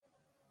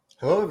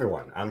Hello,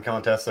 everyone. I'm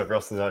Colin Testa of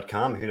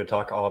Wrestling.com, here to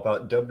talk all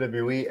about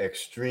WWE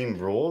Extreme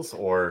Rules,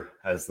 or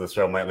as the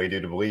show might lead you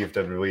to believe,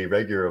 WWE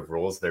Regular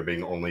Rules, there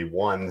being only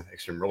one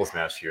Extreme Rules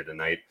match here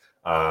tonight.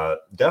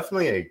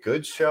 Definitely a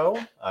good show.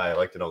 I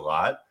liked it a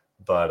lot,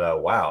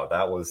 but wow,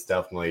 that was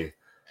definitely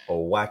a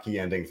wacky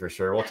ending for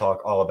sure. We'll talk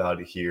all about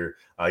it here.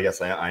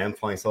 Yes, I am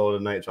flying solo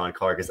tonight. John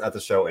Clark is at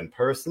the show in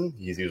person.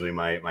 He's usually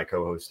my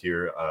co-host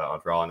here on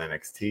Raw and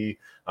NXT.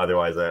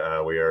 Otherwise,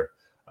 we are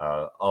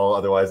all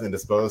otherwise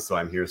indisposed, so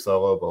I'm here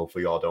solo, but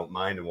hopefully you all don't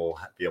mind, and we'll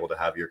be able to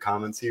have your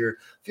comments here.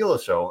 Feel the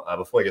show.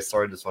 Before I get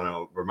started, just want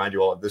to remind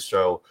you all of this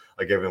show,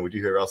 again, we do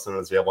hear Wrestling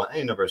is available on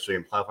any number of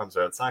streaming platforms,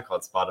 or at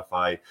SoundCloud,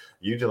 Spotify,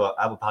 YouTube,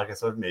 Apple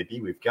Podcasts, whatever it may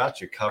be. We've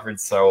got you covered.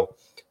 So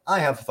I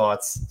have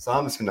thoughts. So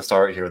I'm just going to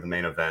start here with the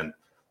main event,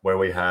 where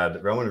we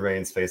had Roman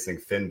Reigns facing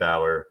Finn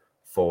Balor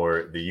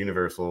for the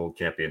Universal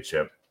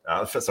Championship.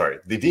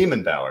 The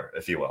Demon Balor,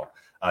 if you will.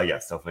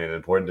 Yes, definitely an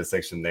important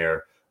distinction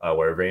there.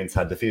 Where Reigns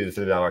had defeated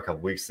Finn Balor a couple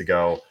weeks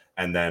ago,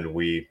 and then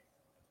we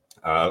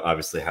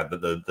obviously had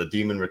the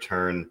Demon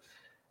return,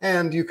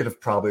 and you could have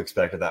probably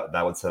expected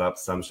that would set up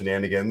some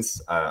shenanigans.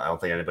 I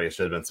don't think anybody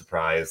should have been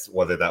surprised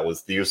whether that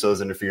was the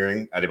Usos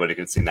interfering. Anybody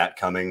could have seen that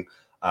coming.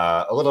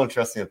 A little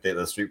interesting that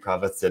the Street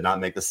Profits did not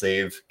make the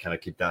save, kind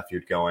of keep that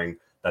feud going.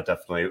 That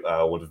definitely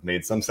would have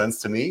made some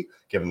sense to me,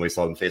 given we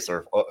saw them face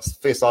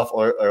off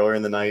earlier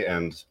in the night,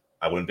 and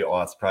I wouldn't be all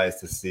that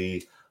surprised to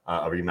see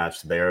a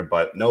rematch there,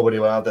 but nobody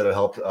out there to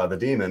help the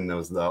Demon. It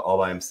was all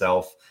by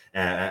himself,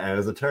 and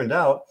as it turned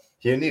out,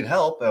 he didn't need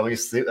help, at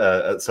least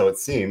so it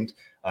seemed,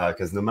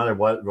 because no matter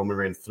what Roman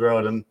Reigns threw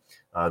at him,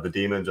 the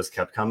Demon just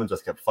kept coming,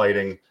 just kept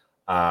fighting,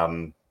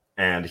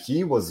 and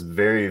he was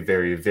very,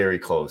 very, very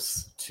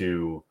close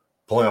to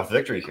pulling off the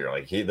victory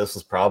here. This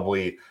was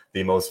probably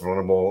the most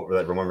vulnerable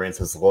that Roman Reigns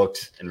has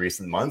looked in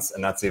recent months,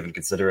 and that's even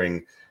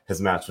considering his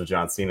match with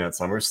John Cena at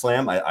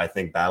SummerSlam. I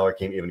think Balor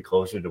came even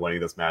closer to winning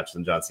this match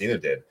than John Cena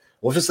did.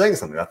 Well, just saying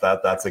something.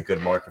 That's a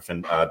good mark for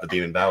the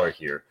Demon Balor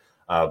here.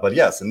 But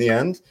yes, in the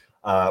end,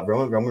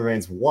 Roman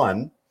Reigns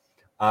won.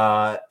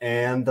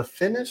 And the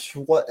finish,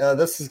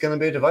 this is going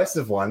to be a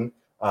divisive one.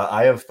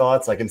 I have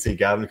thoughts. I can see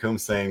Gavin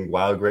Coombs saying,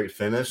 wow, great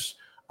finish.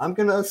 I'm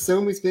going to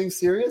assume he's being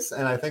serious,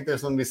 and I think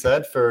there's something to be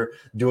said for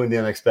doing the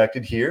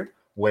unexpected here,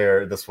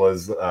 where this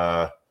was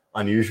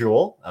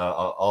unusual,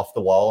 off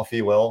the wall, if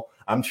you will.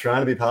 I'm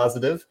trying to be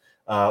positive,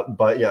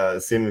 but yeah,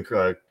 Stephen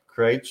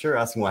Kreitzer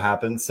asking what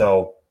happened.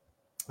 So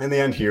in the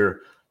end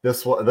here,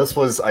 this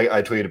was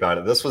I tweeted about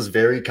it. This was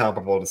very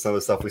comparable to some of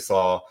the stuff we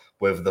saw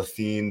with the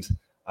Fiend,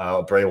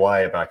 Bray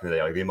Wyatt back in the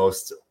day, like the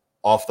most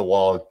off the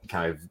wall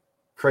kind of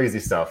crazy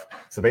stuff.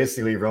 So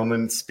basically,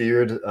 Roman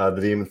speared the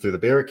Demon through the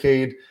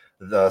barricade.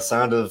 The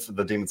sound of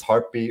the Demon's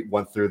heartbeat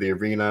went through the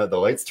arena. The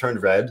lights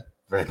turned red,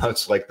 very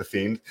much like the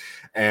Fiend,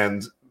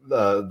 and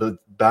the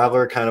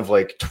Balor kind of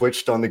like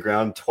twitched on the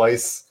ground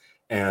twice,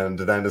 and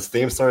then his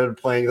theme started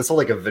playing. This was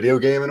like a video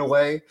game in a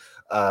way,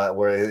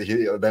 where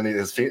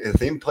his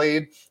theme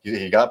played.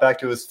 He got back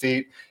to his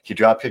feet. He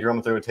drop kicked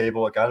Roman through a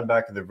table. It got him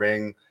back in the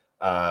ring.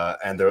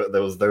 And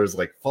there was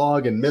like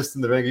fog and mist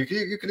in the ring. You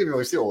couldn't even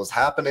really see what was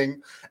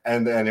happening.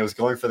 And it was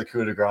going for the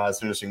coup de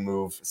grace finishing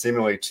move,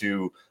 seemingly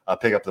to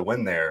pick up the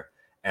win there.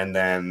 And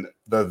then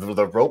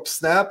the rope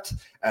snapped,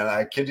 and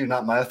I kid you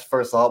not, my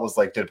first thought was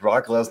like, did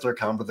Brock Lesnar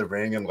come to the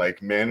ring and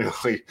like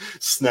manually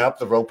snap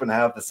the rope in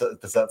half to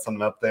set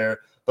something up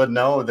there? But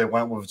no, they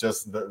went with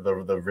just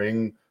the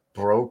ring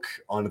broke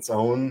on its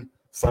own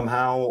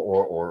somehow,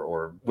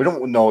 or we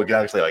don't know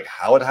exactly like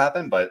how it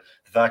happened, but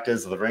the fact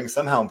is the ring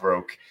somehow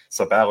broke.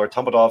 So Balor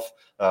tumbled off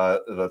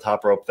the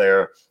top rope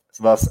there,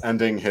 so thus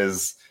ending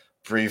his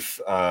brief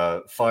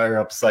fire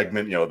up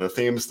segment. The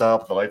theme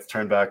stopped, the lights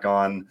turned back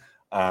on.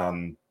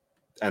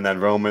 And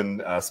then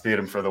Roman speared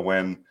him for the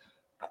win.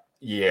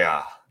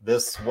 Yeah,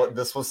 this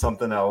was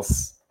something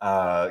else.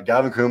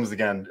 Gavin Coombs,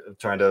 again,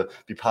 trying to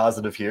be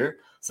positive here,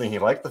 saying he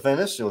liked the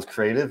finish. It was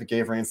creative. It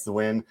gave Reigns the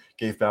win,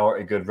 gave Balor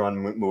a good run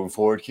moving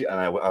forward. And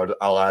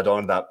I'll add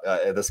on that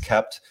this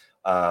kept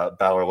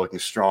Balor looking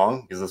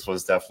strong, because this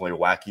was definitely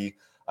wacky.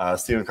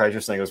 Stephen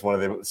Kreitzer saying it was one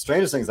of the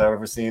strangest things I've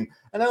ever seen,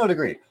 and I would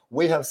agree.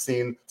 We have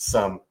seen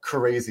some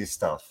crazy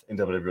stuff in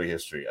WWE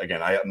history.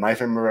 Again, my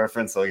favorite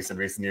reference, at least in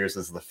recent years,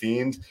 is The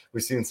Fiend.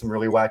 We've seen some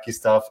really wacky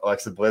stuff.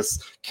 Alexa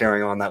Bliss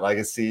carrying on that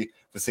legacy.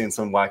 We've seen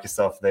some wacky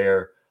stuff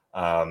there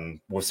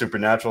with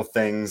supernatural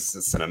things,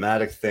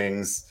 cinematic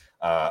things,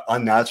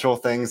 unnatural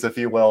things, if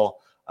you will.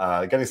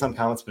 Getting some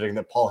comments predicting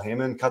that Paul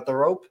Heyman cut the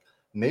rope.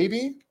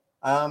 Maybe.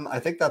 I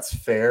think that's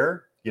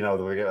fair.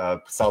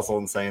 South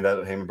Sullivan saying that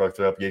Heyman broke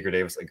the rope, Yeager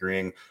Davis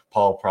agreeing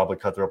Paul probably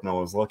cut the rope, no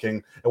one was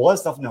looking. It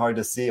was definitely hard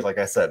to see. Like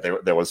I said,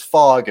 there was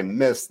fog and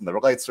mist, and the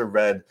lights are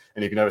red,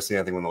 and you can never see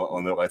anything when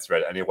the lights are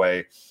red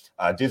anyway.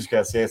 DJ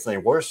Garcia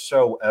saying, worst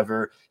show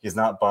ever. He's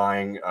not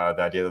buying the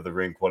idea that the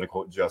ring, quote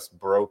unquote, just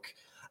broke.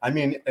 I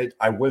mean,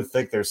 I would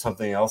think there's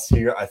something else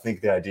here. I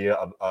think the idea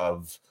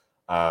of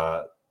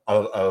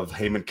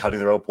Heyman cutting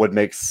the rope would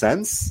make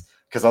sense,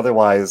 because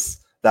otherwise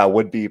that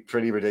would be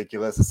pretty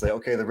ridiculous to say,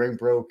 okay, the ring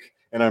broke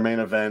in our main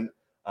event.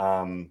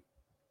 That'd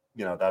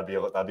be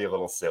a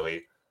little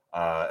silly.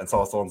 And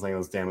Saul Sullivan saying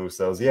those damn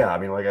Usos. Yeah, I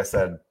mean, like I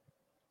said,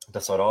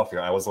 to start off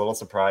here, I was a little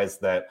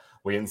surprised that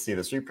we didn't see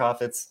the Street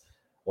Profits,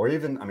 or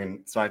even, I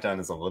mean, SmackDown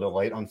is a little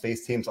light on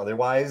face teams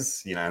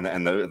otherwise, you know,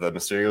 and the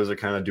Mysterios are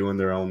kind of doing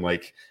their own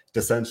like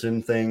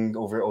dissension thing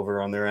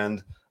over on their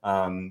end.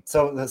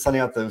 So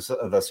sending out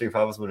the Street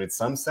Profits would make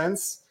some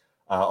sense.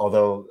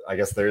 Although I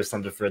guess there is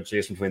some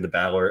differentiation between the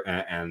Balor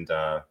and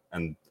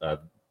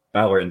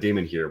Balor and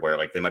Demon here, where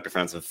like they might be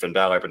friends with Finn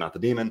Balor, but not the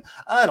Demon.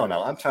 I don't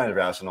know. I'm trying to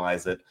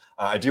rationalize it.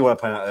 I do want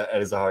to point out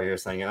Eddie Zahar here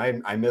saying,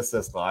 and I missed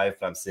this live,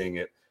 but I'm seeing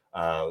it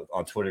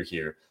on Twitter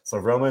here. So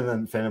Roman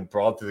and Finn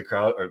brawled through the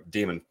crowd, or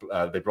Demon,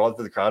 they brawled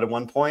through the crowd at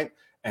one point,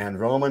 and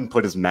Roman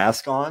put his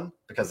mask on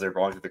because they're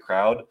brawling through the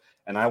crowd.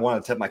 And I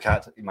want to tip my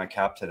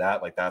cap to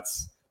that. Like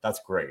that's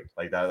great.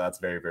 Like that's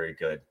very, very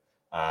good.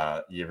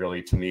 You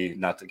really, to me,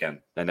 not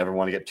again, I never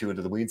want to get too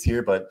into the weeds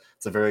here, but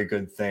it's a very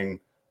good thing,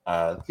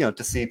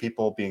 to see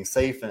people being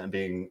safe and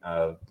being,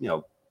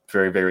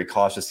 very, very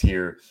cautious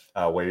here,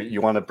 where you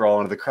want to brawl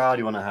into the crowd,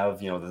 you want to have,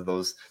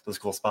 those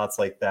cool spots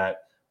like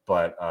that.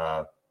 But,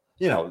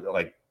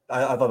 like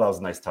I thought that was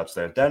a nice touch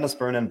there. Dennis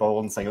Byrne and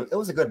Bolin saying it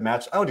was a good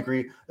match. I would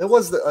agree. It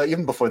was,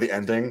 even before the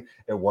ending,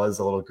 it was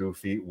a little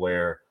goofy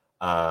where,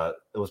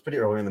 it was pretty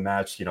early in the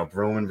match.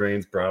 Roman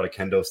Reigns brought out a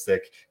kendo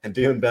stick, and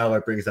Demon Balor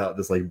brings out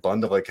this like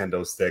bundle of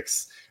kendo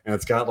sticks, and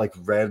it's got like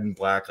red and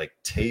black like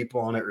tape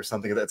on it or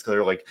something that's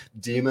clear like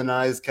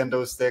demonized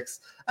kendo sticks.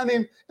 I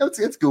mean,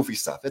 it's goofy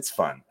stuff. It's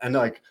fun, and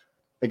like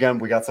again,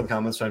 we got some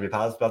comments trying to be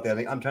positive about the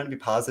ending. I'm trying to be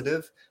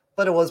positive,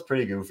 but it was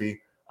pretty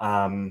goofy.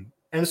 And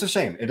it's a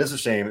shame. It is a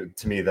shame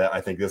to me that I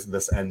think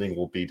this ending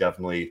will be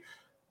definitely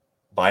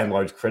by and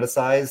large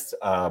criticized.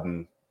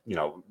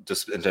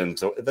 Just in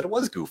terms of that it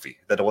was goofy,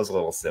 that it was a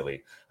little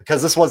silly,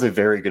 because this was a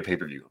very good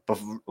pay-per-view. But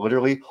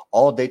literally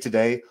all day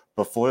today,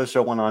 before the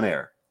show went on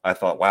air, I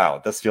thought,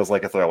 wow, this feels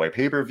like a throwaway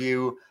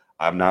pay-per-view.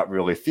 I'm not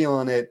really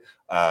feeling it.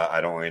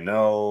 I don't really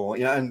know.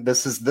 And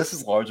this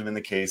is largely been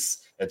the case.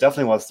 It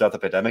definitely was throughout the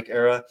pandemic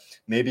era,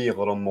 maybe a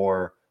little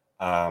more,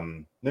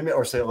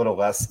 or say a little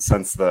less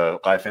since the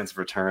live fans have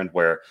returned,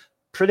 where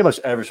pretty much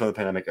every show of the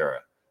pandemic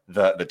era,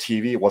 the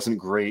TV wasn't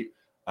great,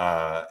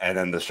 and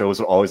then the shows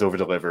would always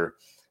over-deliver.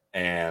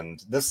 And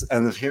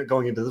here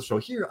going into the show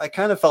here, I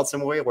kind of felt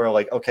similar where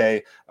like,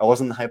 okay, I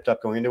wasn't hyped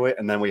up going into it.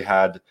 And then we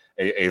had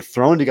a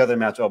thrown together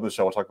match to open the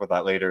show. We'll talk about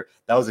that later.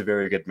 That was a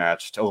very good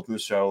match to open the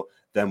show.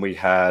 Then we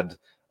had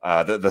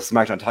the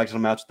SmackDown tag title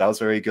match. That was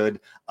very good.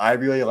 I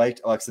really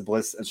liked Alexa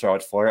Bliss and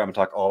Charlotte Flair. I'm going to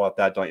talk all about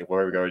that. Don't you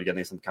worry. We're already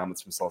getting some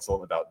comments from Saul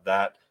Sullivan about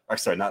that. Or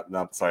sorry, not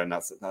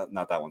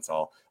that one,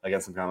 Saul. I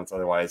got some comments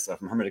otherwise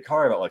from Hermit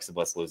Akari about Alexa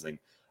Bliss losing.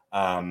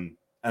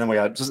 And then we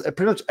had just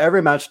pretty much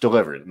every match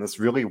delivered. And this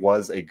really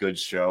was a good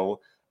show.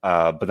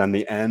 But then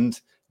the end,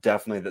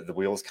 definitely the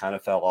wheels kind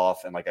of fell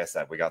off. And like I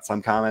said, we got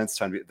some comments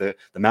trying to be,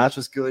 the match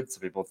was good.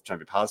 So people trying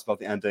to be positive about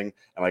the ending.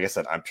 And like I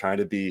said, I'm trying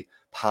to be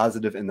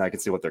positive and I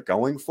can see what they're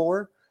going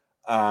for.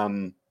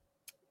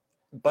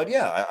 But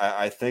yeah,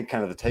 I think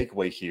kind of the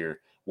takeaway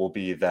here will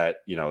be that,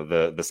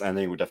 this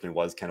ending definitely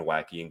was kind of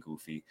wacky and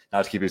goofy.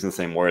 Not to keep using the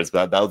same words,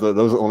 but those are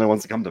the only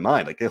ones that come to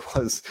mind. Like it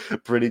was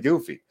pretty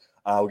goofy.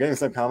 We're getting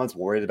some comments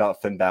worried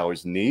about Finn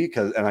Balor's knee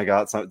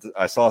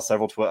I saw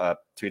several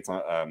tweets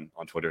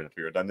on Twitter, to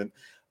be redundant,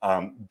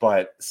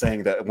 but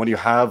saying that when you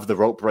have the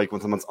rope break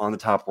when someone's on the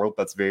top rope,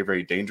 that's very,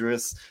 very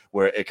dangerous,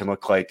 where it can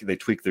look like they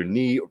tweak their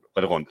knee,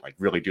 let alone like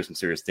really do some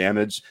serious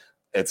damage.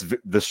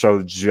 The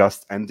show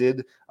just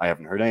ended. I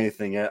haven't heard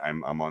anything yet.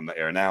 I'm on the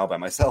air now by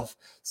myself,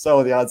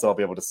 so the odds I'll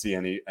be able to see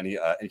any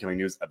incoming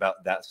news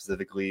about that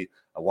specifically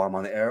while I'm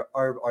on the air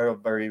are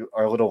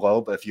a little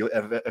low. But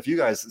if you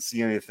guys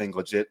see anything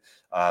legit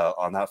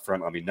on that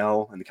front, let me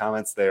know in the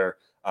comments there.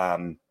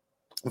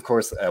 Of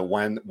course,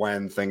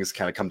 when things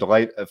kind of come to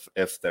light,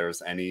 if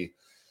there's any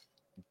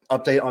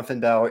update on Finn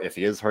Balor, if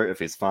he is hurt, if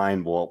he's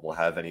fine, we'll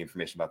have any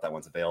information about that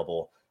once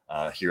available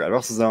here at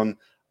WrestleZone.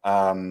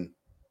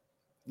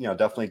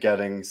 Definitely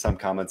getting some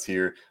comments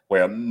here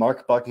where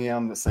Mark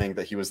Buckingham saying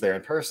that he was there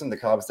in person. The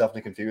crowd was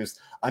definitely confused.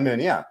 I mean,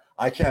 yeah,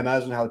 I can't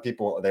imagine how the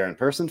people there in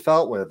person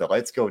felt, where the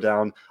lights go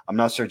down. I'm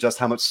not sure just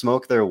how much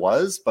smoke there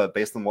was, but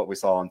based on what we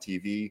saw on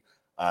TV,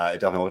 it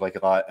definitely looked like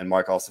a lot. And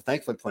Mark also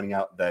thankfully pointing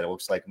out that it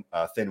looks like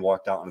Finn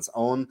walked out on his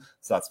own.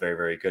 So that's very,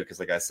 very good. Because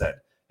like I said,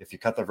 if you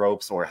cut the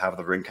ropes or have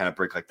the ring kind of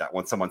break like that,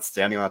 when someone's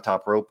standing on the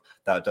top rope,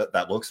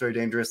 that looks very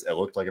dangerous. It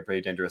looked like a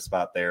pretty dangerous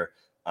spot there.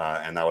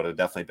 And that would have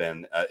definitely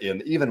been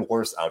an even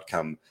worse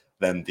outcome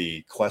than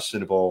the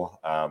questionable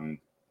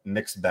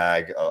mixed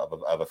bag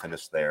of a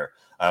finish there.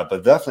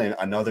 But definitely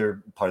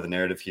another part of the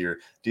narrative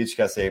here,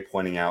 DHKSA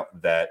pointing out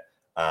that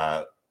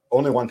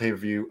only one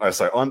pay-per-view,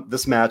 on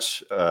this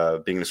match,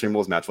 being an Extreme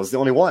Rules match, was the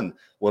only one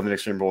with an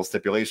Extreme Rules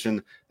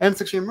stipulation, and it's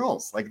Extreme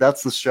Rules. Like,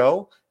 that's the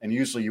show, and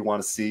usually you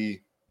want to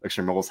see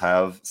Extreme Rules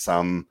have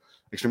some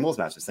Extreme Rules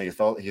matches.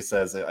 He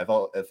says, I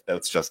felt if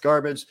it's just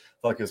garbage. I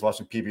felt like he was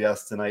watching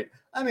PBS tonight.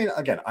 I mean,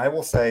 again, I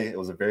will say it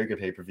was a very good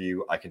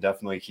pay-per-view. I can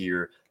definitely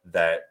hear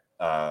that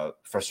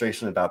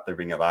frustration about there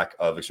being a lack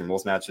of Extreme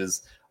Rules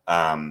matches.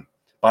 But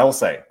I will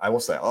say,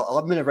 I'll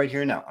admit it right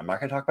here now. I'm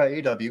not going to talk about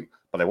AEW,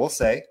 but I will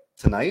say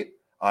tonight,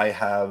 I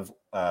have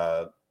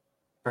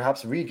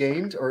perhaps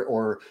regained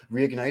or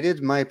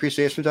reignited my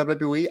appreciation for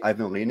WWE. I've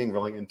been leaning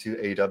really into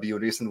AEW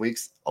in recent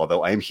weeks,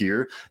 although I'm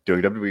here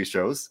doing WWE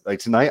shows. Like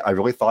tonight, I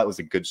really thought it was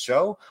a good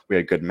show. We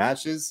had good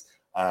matches.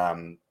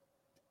 And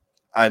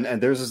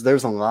there's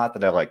a lot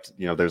that I liked.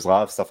 There's a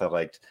lot of stuff I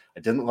liked.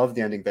 I didn't love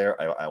the ending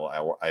there.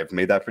 I've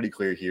made that pretty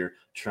clear here.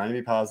 Trying to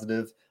be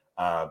positive.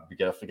 We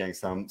get getting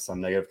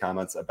some negative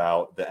comments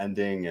about the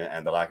ending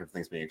and the lack of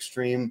things being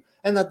extreme,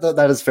 and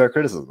that is fair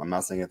criticism. I'm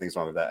not saying anything's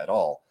wrong with that at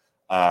all.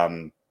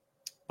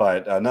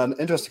 But an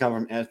interesting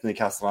comment from Anthony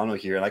Castellano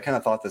here, and I kind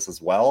of thought this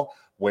as well,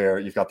 where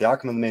you've got the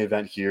outcome of the main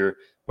event here,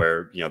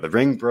 where the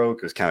ring broke,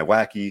 it was kind of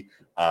wacky,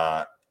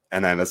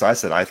 and then as I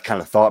said, I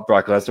kind of thought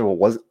Brock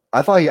Lesnar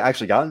I thought he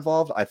actually got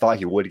involved. I thought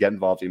he would get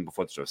involved even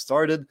before the show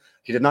started.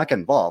 He did not get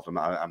involved.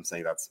 I'm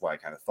saying that's what I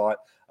kind of thought.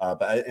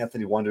 But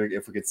Anthony wondering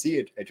if we could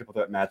see a triple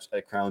threat match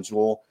at Crown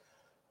Jewel.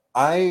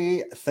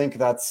 I think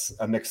that's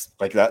a mix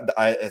like that.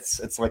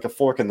 It's like a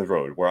fork in the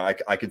road where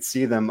I could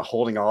see them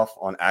holding off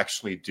on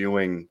actually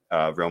doing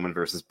Roman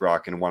versus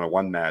Brock in a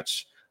one-on-one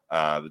match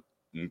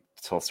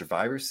until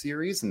Survivor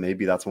Series, and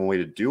maybe that's one way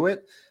to do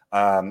it.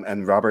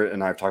 And Robert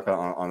and I have talked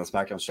about on the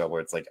SmackDown show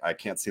where it's like I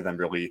can't see them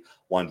really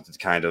wanting to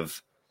kind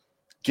of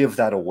give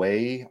that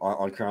away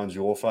on Crown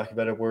Jewel, for lack of a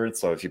better word.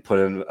 So if you put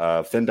in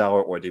Finn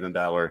Balor or Demon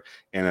Balor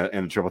in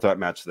a triple threat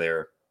match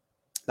there,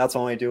 that's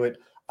one way to do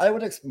it. I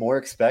would more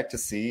expect to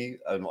see,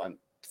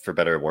 for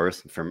better or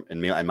worse,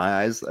 in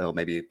my eyes,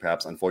 maybe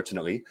perhaps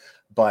unfortunately,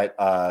 but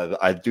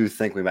I do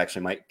think we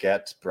actually might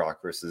get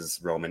Brock versus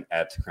Roman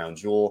at Crown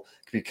Jewel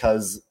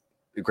because,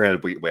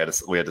 granted, we had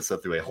to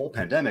sit through a whole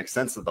pandemic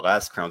since the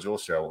last Crown Jewel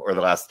show or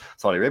the last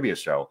Saudi Arabia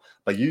show,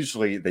 but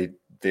usually the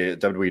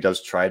WWE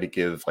does try to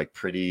give like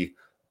pretty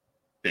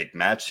big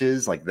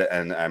matches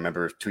and I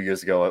remember 2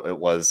 years ago it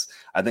was,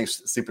 I think,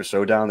 Super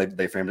Showdown.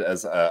 They framed it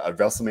as a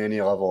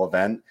WrestleMania level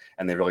event,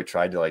 and they really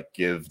tried to like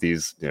give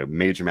these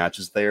major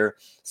matches there.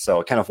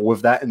 So kind of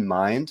with that in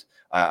mind,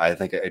 I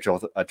think a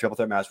triple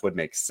threat match would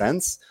make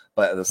sense,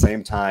 but at the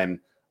same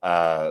time,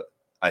 I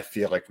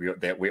feel like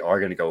we are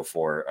going to go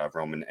for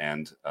Roman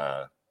and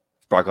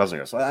Brock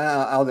Lesnar. So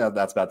I don't think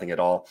that's a bad thing at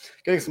all.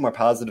 Getting some more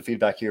positive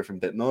feedback here from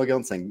Bit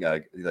Milligan saying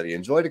that he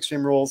enjoyed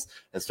Extreme Rules.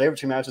 His favorite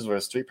two matches were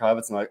Street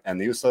Profits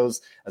and the Usos,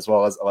 as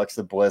well as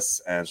Alexa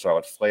Bliss and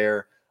Charlotte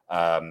Flair.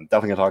 Definitely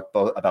going to talk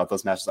about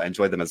those matches. I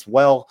enjoyed them as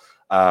well.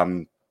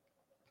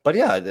 But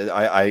yeah,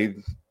 I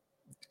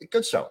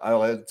good show. I'm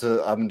going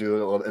to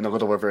do in a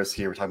little reverse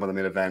here. We're talking about the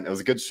main event. It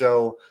was a good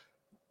show.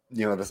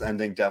 This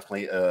ending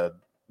definitely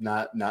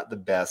not the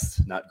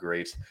best, not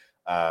great.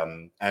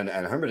 And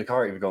Herman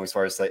Dakar even going as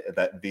far as say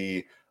that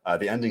the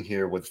ending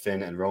here with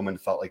Finn and Roman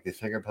felt like the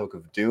finger poke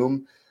of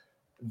doom.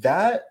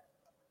 That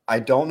I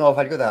don't know if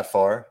I'd go that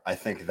far. I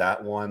think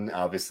that one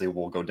obviously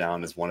will go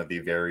down as one of the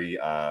very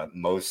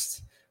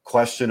most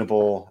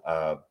questionable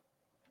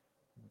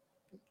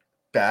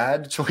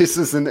bad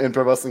choices in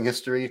pro wrestling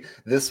history.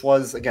 This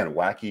was, again,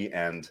 wacky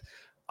and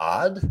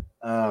odd.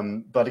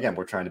 But again,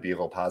 we're trying to be a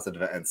little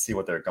positive and see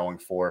what they're going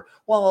for,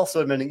 while also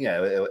admitting,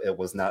 it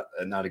was not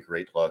a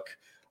great look.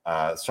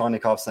 Sean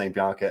Nichoff saying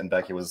Bianca and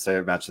Becky was a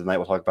favorite match of the night.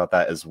 We'll talk about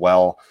that as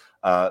well.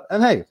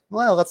 And hey,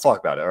 well, let's talk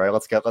about it. All right,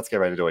 let's get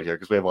right into it here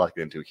because we have a lot to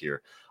get into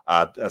here.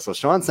 So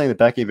Sean saying that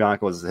Becky and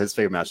Bianca was his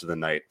favorite match of the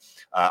night.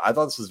 I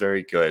thought this was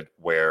very good.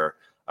 Where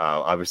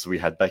obviously we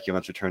had Becky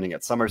Lynch returning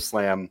at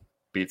SummerSlam,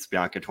 beats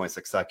Bianca in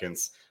 26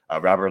 seconds.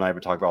 Robert and I have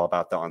been talking all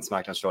about that on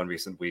SmackDown show in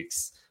recent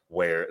weeks,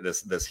 where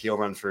this heel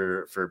run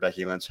for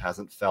Becky Lynch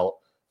hasn't felt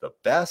the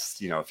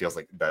best. It feels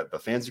like the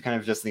fans are kind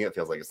of adjusting it. It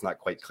feels like it's not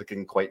quite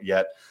clicking quite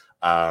yet.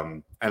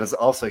 And it's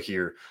also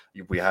here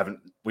we didn't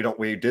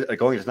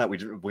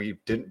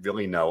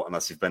really know,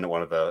 unless you've been at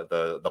one of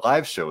the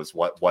live shows,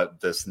 what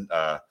this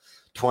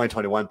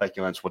 2021 Becky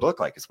Lynch would look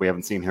like, because we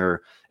haven't seen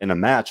her in a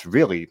match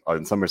really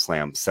in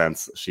SummerSlam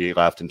since she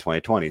left in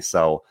 2020.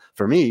 So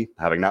for me,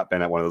 having not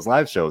been at one of those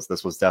live shows,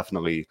 this was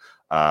definitely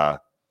a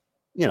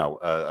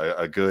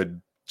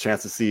good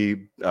chance to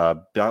see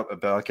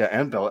Bianca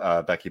and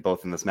Becky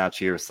both in this match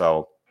here.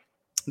 So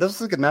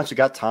this was a good match. It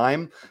got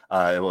time.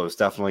 It was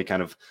definitely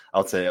kind of, I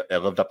would say,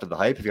 it lived up to the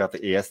hype. If you got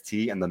the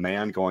EST and the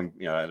man going,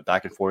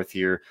 back and forth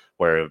here,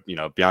 where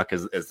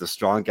Bianca is the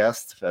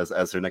strongest,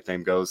 as her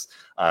nickname goes,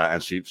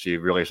 and she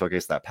really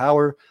showcased that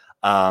power.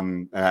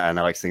 And I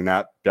like seeing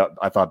that.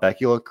 I thought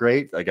Becky looked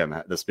great.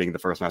 Again, this being the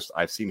first match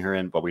I've seen her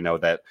in, but we know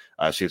that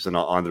she's been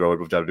on the road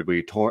with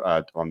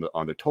WWE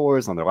on the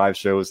tours, on their live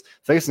shows,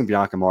 facing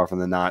Bianca more often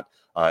than not.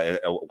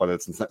 Whether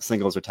it's in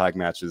singles or tag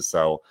matches.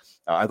 So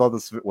I thought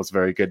this was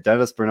very good.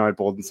 Dennis Bernard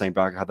Bolden saying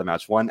Bianca had the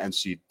match won, and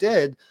she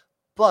did,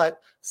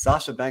 but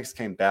Sasha Banks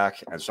came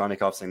back, and Sean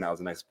Nichoff saying that was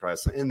a nice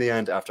surprise. So in the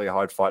end, after a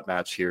hard-fought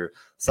match here,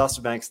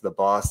 Sasha Banks, the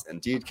boss,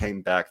 indeed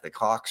came back. The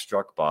clock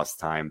struck boss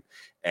time,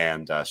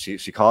 and she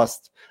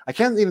cost, I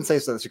can't even say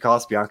so that she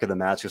cost Bianca the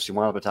match because she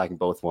wound up attacking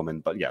both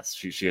women, but yes,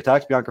 she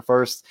attacked Bianca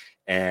first,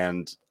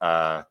 and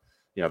the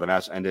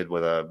match ended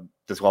with a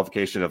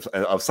disqualification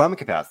of some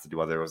capacity,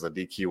 whether it was a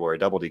DQ or a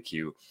double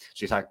DQ.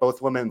 She attacked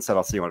both women and said,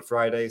 I'll see you on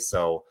Friday.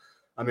 So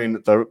I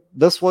mean,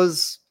 this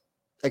was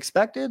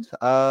expected,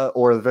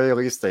 or at the very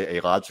least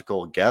a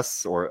logical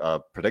guess or a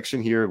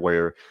prediction here,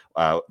 where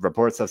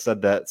reports have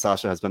said that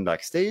Sasha has been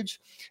backstage,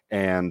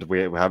 and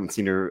we haven't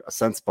seen her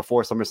since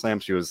before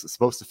SummerSlam. She was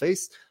supposed to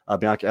face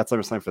Bianca at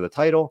SummerSlam for the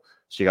title.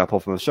 She got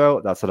pulled from the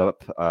show. That set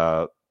up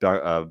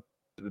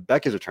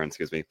Becky's return,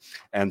 excuse me.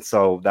 And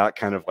so that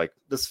kind of like,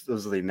 this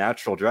was the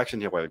natural direction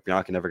here, where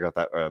Bianca never got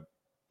that,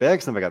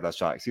 Banks never got that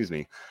shot, excuse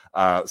me.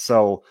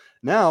 So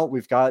now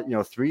we've got,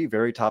 three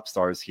very top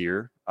stars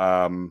here,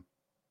 to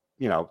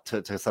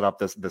set up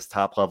this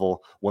top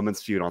level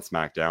women's feud on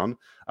SmackDown.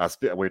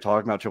 We were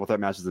talking about triple threat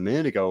matches a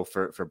minute ago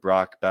for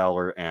Brock,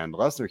 Balor, and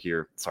Lesnar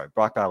here. Sorry,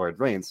 Brock, Balor, and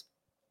Reigns.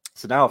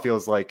 So now it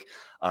feels like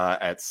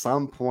at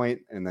some point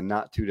in the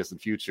not too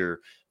distant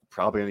future,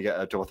 probably going to get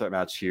a triple threat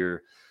match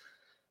here.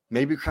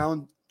 Maybe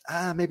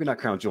maybe not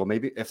Crown Jewel.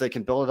 Maybe if they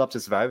can build it up to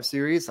Survivor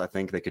Series, I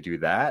think they could do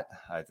that.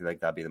 I think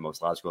that'd be the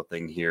most logical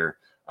thing here.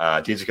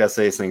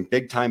 DJKSA saying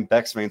big time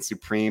Bex reigns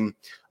supreme.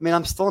 I mean,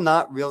 I'm still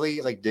not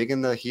really like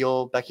digging the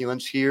heel Becky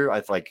Lynch here.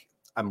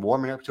 I'm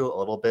warming up to it a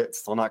little bit. It's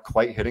still not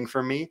quite hitting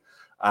for me.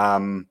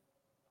 And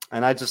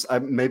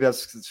maybe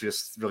that's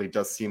just really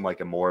does seem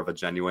like a more of a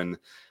genuine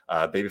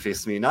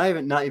babyface to me.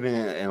 Not even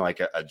in like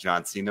a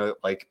John Cena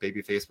like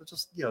babyface, but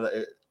just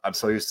I'm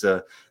so used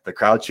to the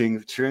crowd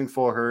cheering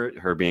for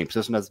her being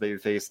positioned as a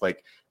babyface.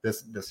 Like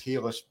this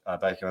heelish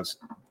Becky Lynch.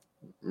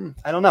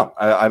 I don't know.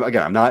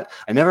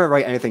 I never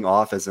write anything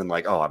off as in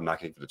like, oh, I'm not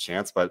going to give it a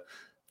chance, but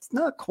it's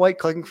not quite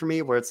clicking for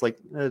me. Where it's like,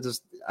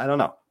 I don't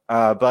know.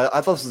 But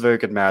I thought this was a very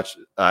good match.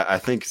 I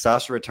think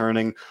Sasha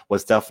returning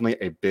was definitely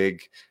a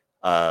big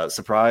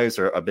surprise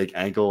or a big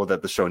angle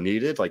that the show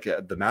needed. Like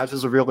the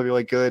matches were really,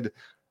 really good.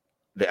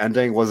 The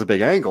ending was a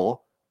big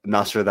angle. I'm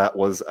not sure that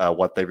was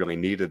what they really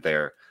needed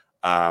there.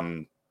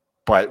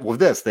 But with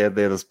this, they had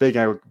this big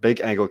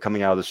angle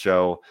coming out of the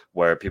show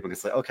where people can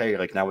say, okay,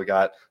 like now we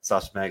got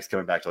Sasha Banks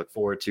coming back to look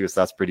forward to. So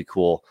that's pretty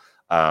cool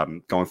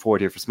going forward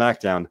here for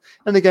SmackDown.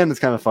 And again, it's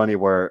kind of funny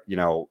where,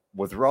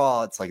 with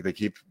Raw, it's like they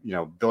keep,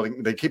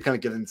 building, they keep kind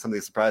of giving some of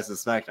these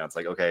surprises to SmackDown. It's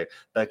like, okay,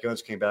 Becky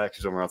Lynch came back.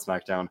 She's over on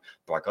SmackDown.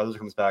 Brock Lesnar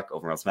comes back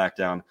over on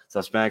SmackDown.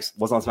 Sasha Banks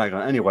was on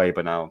SmackDown anyway,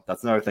 but now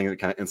that's another thing that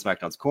kind of in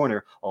SmackDown's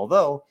corner.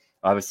 Although,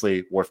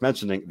 obviously, worth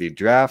mentioning, the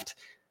draft,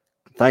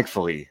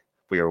 thankfully,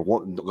 we are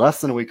less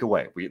than a week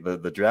away.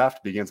 The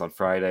draft begins on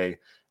Friday,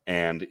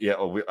 and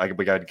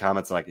we got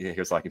comments like,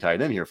 here's so I can tie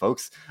it in here,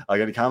 folks. I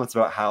got comments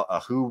about how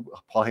who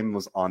Paul Heyman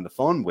was on the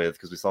phone with,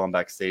 because we saw him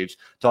backstage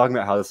talking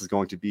about how this is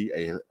going to be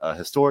a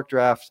historic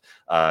draft.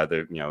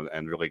 They're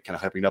and really kind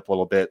of hyping up a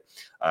little bit.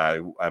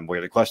 And we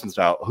had questions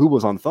about who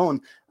was on the phone.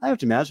 I have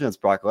to imagine it's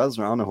Brock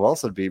Lesnar. I don't know who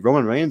else it would be.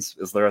 Roman Reigns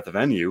is there at the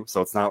venue,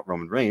 so it's not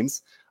Roman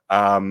Reigns.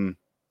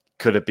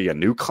 Could it be a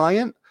new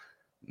client?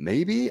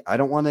 Maybe. I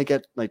don't want to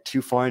get like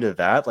too far into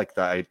that. Like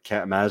that, I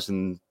can't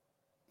imagine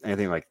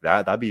anything like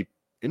that. That'd be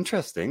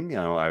interesting.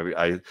 I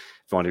if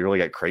you want to really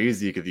get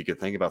crazy, you could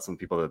think about some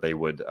people that they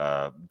would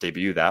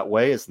debut that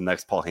way as the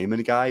next Paul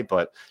Heyman guy.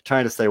 But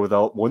trying to stay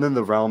within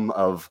the realm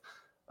of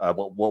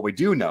what we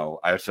do know,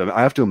 I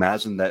have to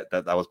imagine that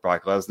was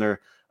Brock Lesnar.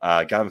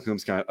 Gavin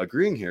Coombs kind of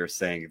agreeing here,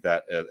 saying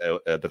that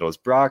it was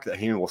Brock, that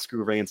Heyman will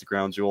screw Reigns to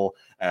Crown Jewel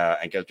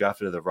and get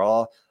drafted to the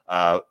Raw.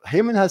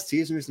 Heyman has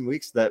teased in recent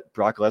weeks that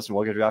Brock Lesnar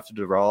will get drafted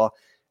to Raw.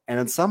 And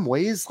in some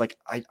ways, like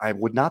I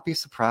would not be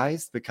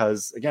surprised,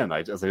 because again,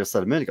 as I just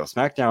said a minute ago,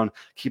 SmackDown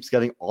keeps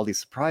getting all these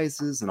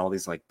surprises and all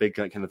these like big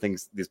kind of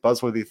things, these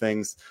buzzworthy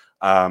things.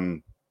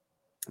 And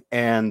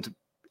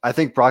I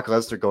think Brock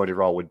Lesnar going to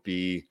Raw would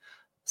be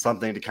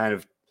something to kind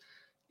of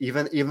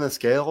even the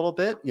scale a little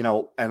bit,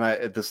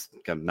 and this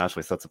kind of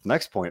naturally sets up the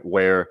next point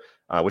where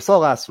we saw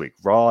last week.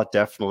 Raw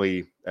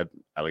definitely, at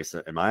least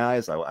in my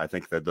eyes, I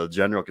think that the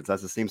general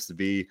consensus seems to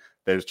be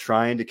they're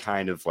trying to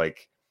kind of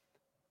like,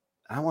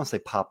 I don't want to say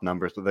pop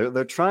numbers, but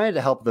they're trying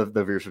to help the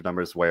viewership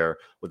numbers where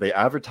they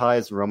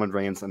advertised Roman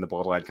Reigns and the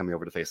Bloodline coming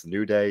over to face the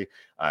New Day,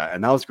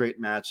 and that was a great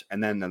match.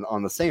 And then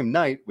on the same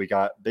night, we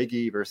got Big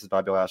E versus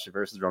Bobby Lashley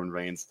versus Roman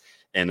Reigns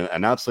in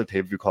an absolute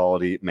pay-per-view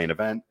quality main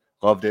event.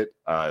 Loved it.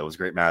 It was a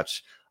great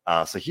match.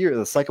 So here,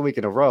 the second week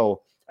in a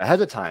row, ahead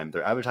of time,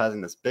 they're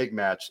advertising this big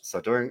match. So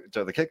during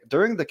the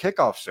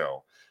kickoff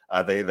show,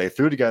 they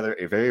threw together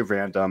a very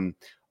random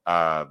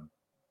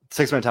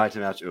 6-man tag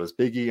team match. It was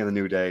Big E and the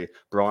New Day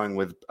brawling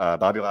with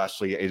Bobby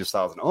Lashley, AJ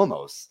Styles, and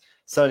Omos,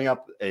 setting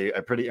up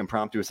a pretty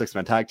impromptu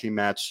 6-man tag team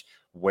match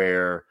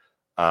where,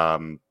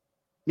 and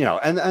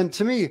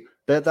to me,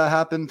 that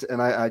happened, and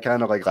I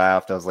kind of like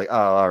laughed. I was like, oh,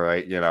 all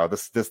right,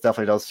 this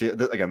definitely does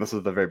feel. Again, this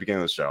was the very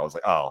beginning of the show. I was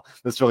like, oh,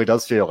 this really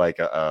does feel like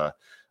a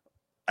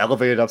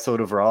elevated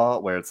episode of Raw,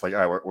 where it's like,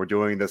 all right, we're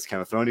doing this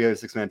kind of thrown together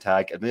 6-man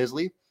tag.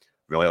 Admittedly,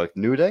 really like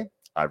New Day.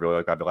 I really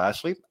like Bobby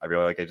Lashley. I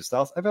really like AJ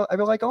Styles. I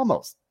really like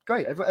Omos.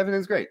 Great,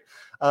 everything's great.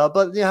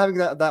 But having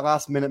that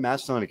last minute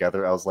match thrown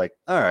together, I was like,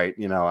 all right,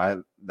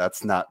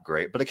 that's not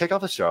great. But to kick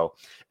off the show,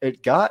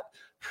 it got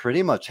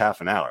pretty much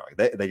half an hour.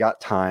 Like they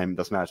got time.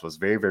 This match was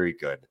very, very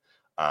good.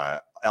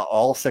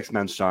 All 6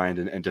 men shined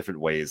in different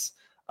ways.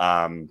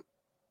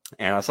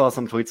 And I saw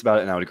some tweets about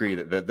it, and I would agree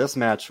that this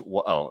match,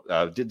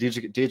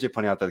 DJ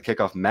pointing out that the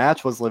kickoff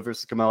match was Liv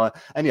versus Carmella.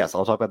 And yes,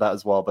 I'll talk about that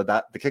as well. But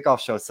the kickoff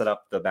show set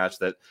up the match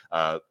that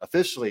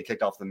officially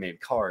kicked off the main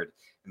card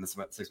in the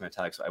 6-man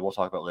tag. So I will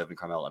talk about Liv and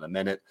Carmella in a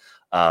minute.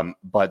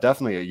 But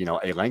definitely,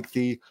 a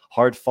lengthy,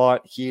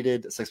 hard-fought,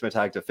 heated 6-man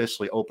tag to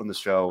officially open the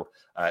show.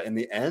 In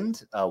the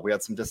end, we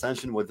had some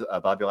dissension with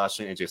Bobby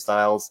Lashley and AJ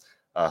Styles.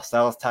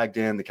 Styles tagged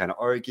in. They kind of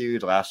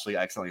argued. Lashley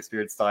accidentally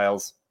speared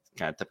Styles.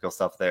 Kind of typical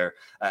stuff there.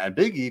 And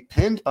Big E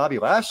pinned Bobby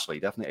Lashley.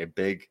 Definitely a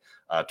big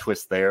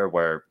twist there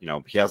where,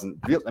 he hasn't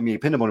really, he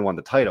pinned him when he won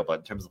the title, but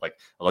in terms of like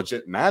a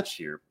legit match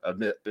here,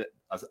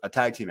 a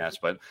tag team match,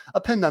 but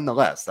a pin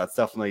nonetheless. That's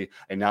definitely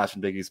a notch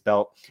in Big E's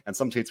belt. And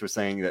some tweets were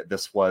saying that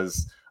this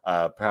was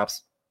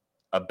perhaps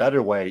a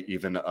better way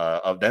even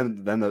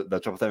than the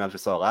triple threat match we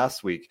saw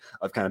last week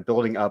of kind of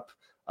building up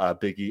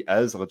Big E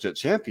as a legit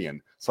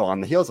champion. So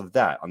on the heels of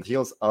that, on the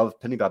heels of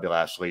pinning Bobby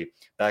Lashley,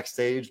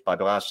 backstage,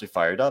 Bobby Lashley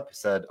fired up. He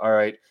said, all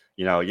right,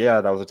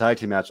 that was a tag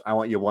team match. I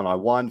want you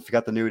one-on-one.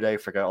 Forget the New Day.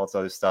 Forget all this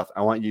other stuff.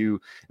 I want you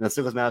in a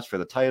singles match for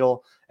the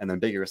title. And then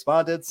Big E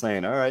responded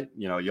saying, all right,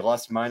 you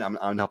lost your mind. I'm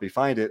going to help you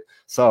find it.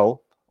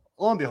 So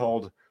lo and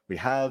behold, we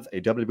have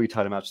a WWE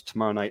title match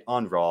tomorrow night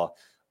on Raw.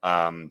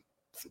 And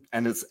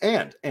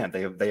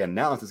they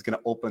announced it's going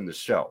to open the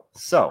show.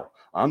 So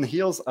on the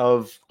heels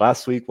of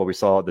last week, where we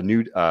saw the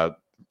new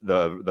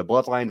the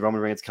Bloodline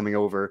Roman Reigns coming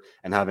over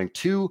and having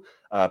two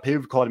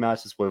pay-per-view quality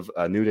matches with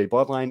New Day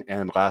Bloodline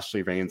and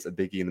Lashley Reigns and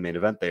Big E in the main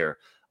event there.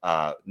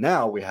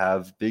 Now we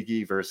have Big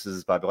E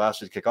versus Bobby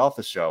Lashley to kick off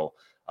the show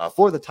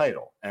for the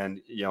title,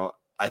 and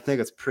I think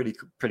it's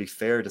pretty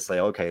fair to say,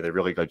 okay, they're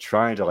really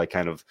trying to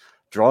kind of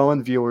draw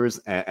in viewers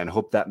and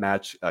hope that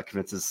match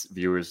convinces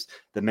viewers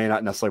that may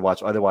not necessarily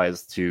watch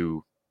otherwise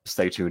to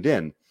stay tuned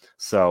in.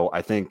 So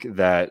I think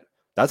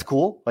that's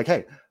cool. Like,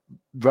 hey,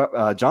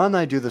 John and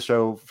I do the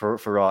show for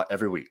Raw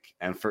every week.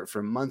 And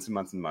for months and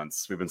months and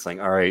months, we've been saying,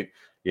 all right,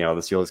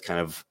 this show is kind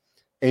of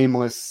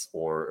aimless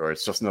or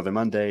it's just another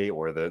Monday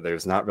or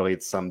there's not really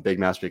some big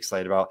match to be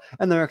excited about.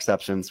 And there are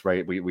exceptions,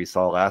 right? We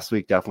saw last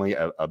week definitely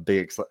a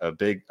big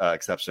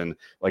exception,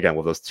 again,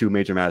 with those two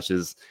major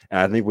matches. And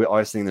I think we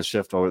are seeing the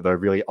shift where there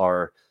really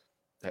are,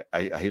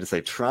 I hate to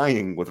say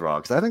trying with Raw,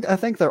 because I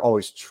think they're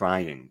always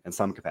trying in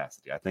some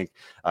capacity. I think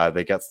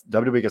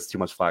WWE gets too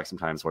much flack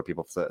sometimes where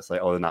people say,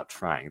 oh, they're not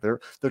trying.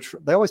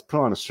 They always put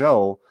on a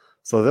show,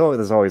 so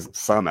there's always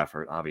some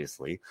effort,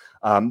 obviously.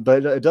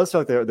 But it does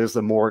feel like there's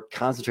a more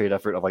concentrated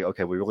effort of like,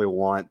 okay, we really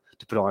want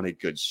to put on a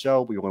good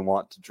show. We really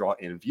want to draw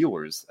in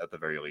viewers at the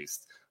very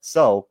least.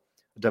 So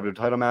the WWE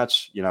title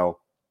match,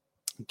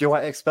 do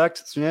I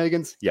expect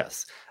shenanigans?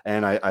 Yes.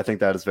 And I think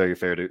that is very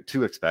fair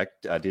to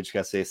expect. DJ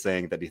Cassidy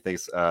saying that he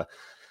thinks that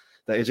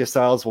AJ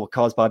Styles will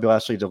cause Bobby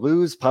Lashley to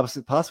lose,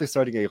 possibly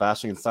starting a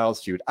Lashley and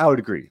Styles feud. I would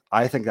agree.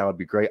 I think that would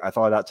be great. I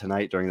thought of that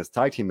tonight during this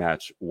tag team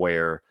match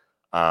where,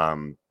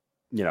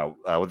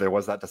 there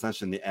was that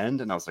dissension in the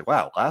end. And I was like,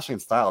 wow, Lashley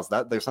and Styles,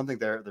 there's something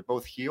there. They're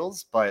both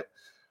heels, but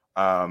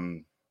I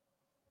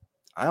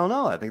don't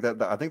know. I think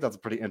that's a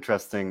pretty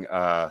interesting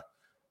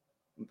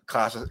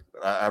clash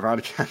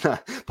around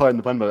pardon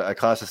the pun, but a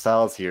clash of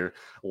styles here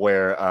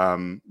where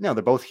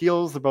they're both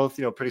heels, they're both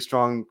pretty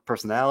strong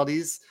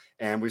personalities,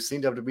 and we've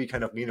seen WWE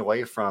kind of lean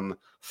away from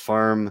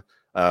firm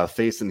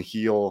face and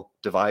heel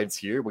divides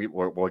here. We're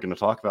going to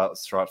talk about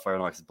Charlotte Flair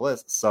and Alexa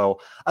Bliss,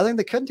 so I think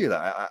they could do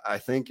that. I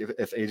think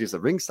if AJ's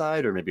at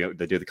ringside, or maybe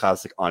they do the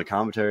classic on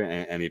commentary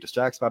and he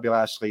distracts Bobby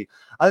Lashley,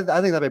 I think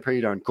that'd be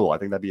pretty darn cool. I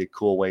think that'd be a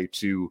cool way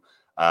to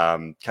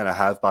kind of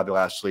have Bobby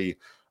Lashley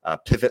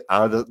pivot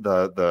out of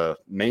the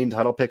main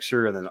title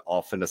picture and then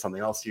off into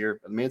something else here.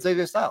 I mean, it's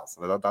AJ Styles.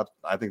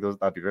 I think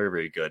that'd be very,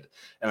 very good.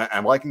 And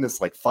I'm liking this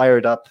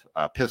fired up,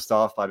 pissed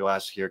off Bobby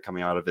Lashley here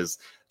coming out of his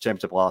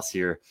championship loss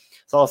here.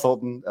 Saul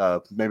Sultan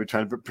maybe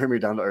trying to bring me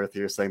down to earth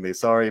here, saying they're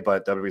sorry,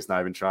 but WWE's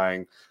not even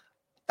trying.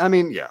 I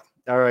mean, yeah.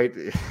 All right.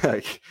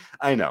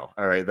 I know.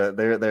 All right.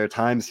 There are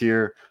times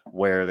here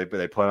where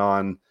they put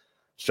on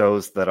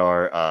shows that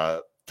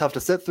are tough to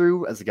sit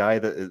through. As a guy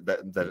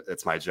that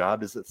it's my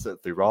job is to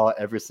sit through Raw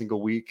every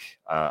single week.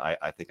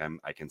 I think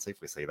I can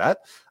safely say that.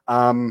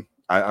 But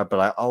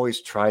I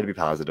always try to be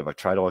positive. I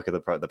try to look at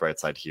the bright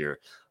side here.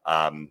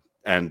 And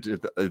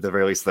at the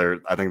very least,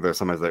 I think there's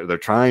sometimes they're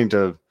trying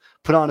to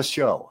put on a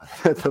show.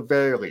 At the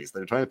very least,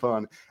 they're trying to put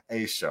on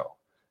a show.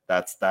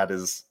 That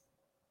is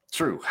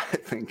true. I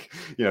think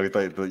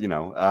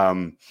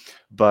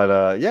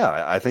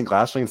I think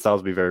Lashley and Styles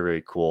will be very,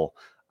 very cool.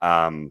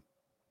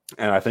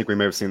 And I think we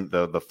may have seen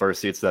the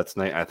first seeds of that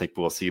tonight. I think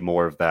we'll see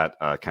more of that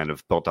kind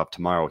of built up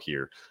tomorrow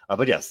here.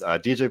 But yes,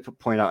 DJ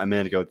pointed out a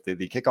minute ago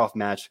the kickoff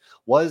match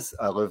was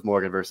Liv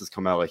Morgan versus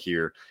Carmella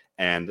here.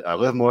 And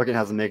Liv Morgan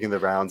has been making the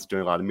rounds,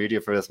 doing a lot of media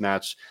for this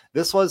match.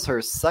 This was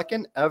her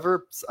second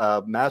ever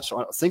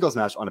singles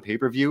match on a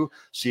pay-per-view.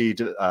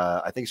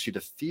 I think she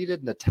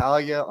defeated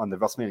Natalya on the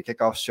WrestleMania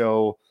kickoff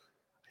show.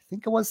 I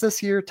think it was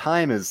this year.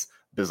 Time is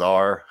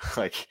bizarre.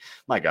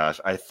 My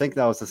gosh, I think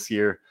that was this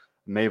year.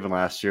 May have been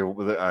last year.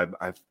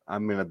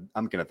 I'm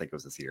gonna think it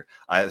was this year.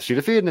 She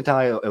defeated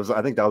Natalya.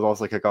 I think that was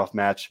also a kickoff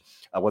match.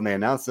 When they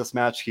announced this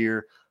match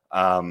here,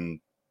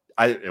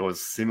 it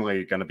was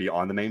seemingly going to be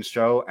on the main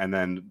show, and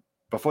then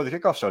before the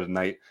kickoff show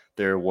tonight,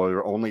 there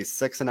were only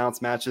 6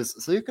 announced matches.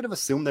 So you could have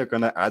assumed they're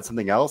going to add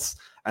something else.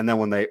 And then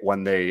when they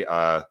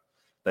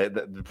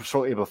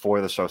shortly before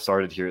the show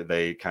started here,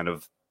 they kind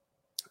of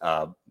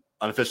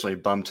unofficially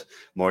bumped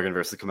Morgan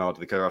versus Carmella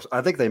to the kickoff.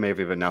 I think they may have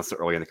even announced it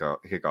early in the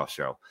kickoff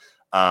show.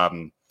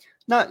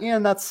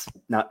 That's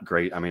not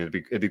great. I mean,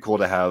 it'd be cool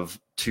to have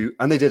 2,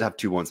 and they did have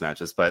 2 women's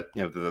matches, but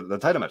the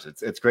title match.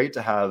 It's great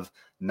to have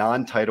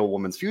non-title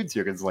women's feuds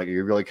here because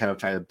you're really kind of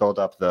trying to build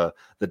up the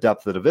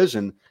depth of the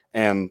division.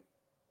 And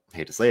I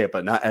hate to say it,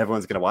 but not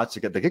everyone's going to watch to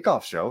get the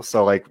kickoff show.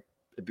 So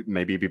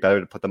maybe it'd be better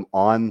to put them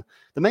on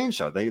the main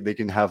show. They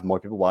can have more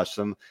people watch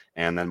them,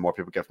 and then more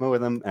people get familiar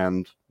with them.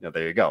 And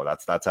there you go.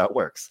 That's how it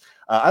works.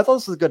 I thought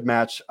this was a good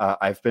match.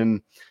 I've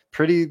been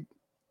pretty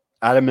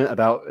adamant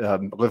about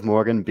Liv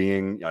Morgan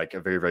being a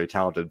very, very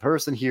talented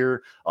person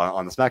here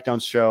on the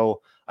SmackDown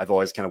show. I've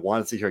always kind of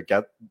wanted to see her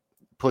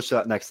push to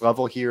that next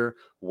level here,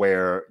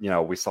 where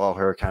we saw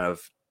her kind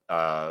of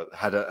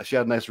she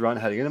had a nice run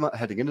heading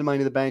into Money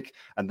in the Bank,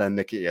 and then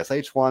Nikki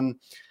ASH won.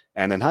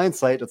 And in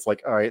hindsight, it's all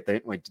right, they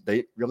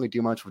really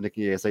do much with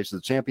Nikki ASH as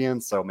the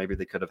champion, so maybe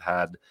they could have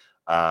had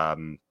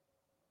Liv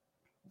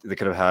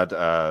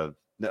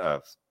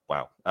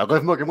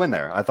Morgan win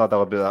there. I thought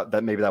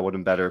that maybe that would have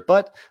been better.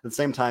 But at the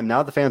same time,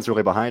 now the fans are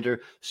really behind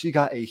her. She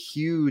got a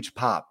huge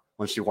pop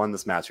when she won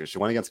this match here. She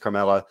won against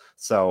Carmella.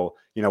 So,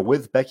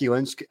 with Becky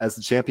Lynch as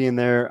the champion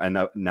there, and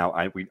now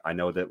I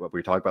know that what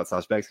we talked about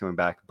Sasha Banks coming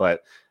back,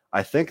 but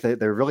I think that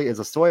there really is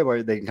a story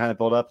where they can kind of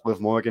build up Liv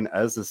Morgan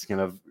as this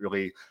kind of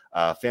really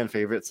fan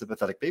favorite,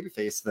 sympathetic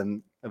babyface,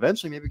 then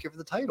eventually maybe give her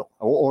the title.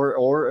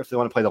 Or if they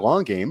want to play the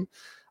long game,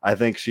 I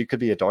think she could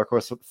be a dark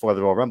horse for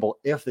the Royal Rumble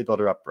if they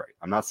build her up right.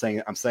 I'm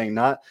saying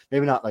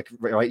maybe not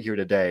right here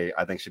today.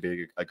 I think she'd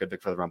be a good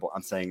pick for the Rumble.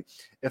 I'm saying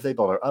if they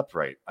build her up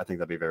right, I think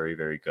that'd be very,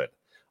 very good.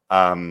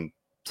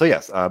 So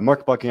yes,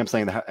 Mark Buckingham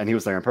saying that, and he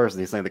was there in person.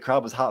 He's saying the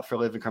crowd was hot for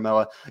Liv and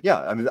Carmella.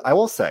 Yeah, I mean, I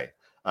will say,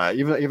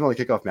 even on the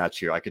kickoff match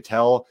here, I could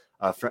tell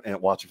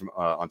watching from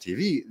on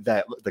TV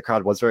that the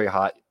crowd was very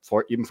hot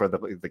for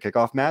the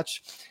kickoff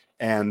match.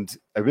 And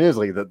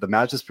admittedly, the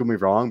match just proved me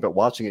wrong. But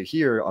watching it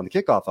here on the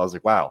kickoff, I was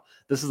like, wow,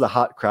 this is a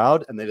hot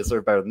crowd, and they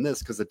deserve better than this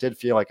because it did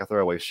feel like a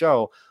throwaway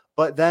show.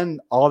 But then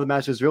all the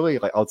matches really,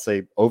 I would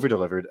say,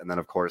 over-delivered. And then,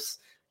 of course,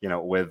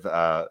 with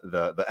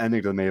the ending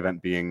of the main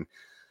event being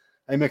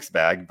a mixed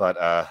bag. But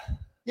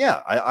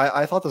yeah,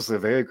 I thought this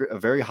was a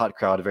very hot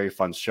crowd, a very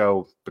fun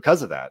show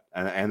because of that.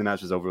 And the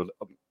match was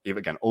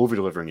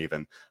over-delivering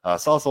even.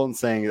 Saul Sultan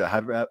saying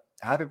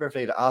happy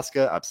birthday to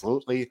Asuka.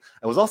 Absolutely.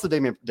 It was also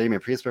Damian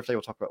Priest's birthday.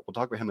 We'll talk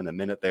about him in a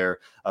minute there.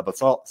 But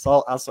Saul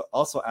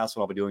also asked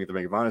what I'll be doing at the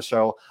Ring of Honor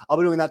show. I'll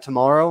be doing that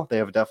tomorrow. They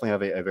definitely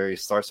have a very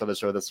star-studded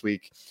show this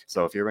week.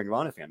 So if you're a Ring of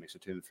Honor fan, make sure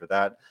to tune in for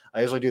that.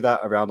 I usually do that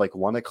around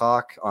 1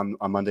 o'clock on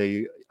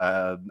Monday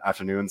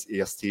afternoons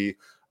EST.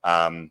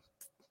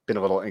 Been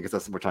a little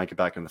inconsistent. We're trying to get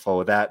back in the flow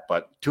of that,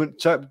 but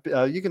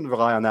you can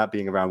rely on that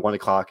being around 1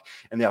 o'clock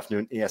in the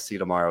afternoon EST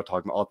tomorrow,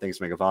 talking about all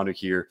things Ring of Honor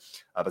here.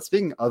 But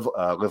speaking of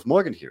Liv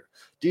Morgan here,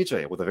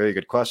 DJ with a very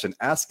good question,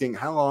 asking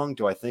how long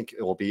do I think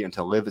it will be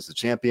until Liv is the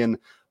champion,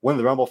 win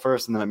the Rumble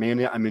first, and then at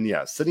Mania? I mean,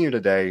 yeah, sitting here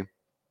today,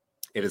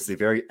 it is the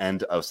very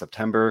end of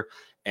September,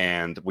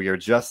 and we are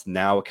just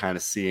now kind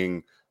of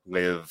seeing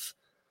Liv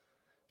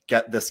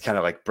get this kind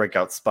of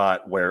breakout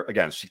spot where,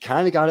 again, she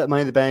kind of got it at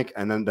Money in the Bank,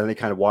 and then they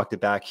kind of walked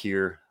it back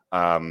here.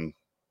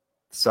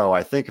 So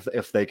I think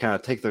if they kind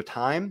of take their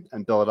time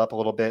and build it up a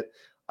little bit,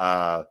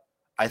 I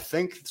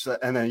think,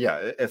 and then,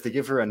 yeah, if they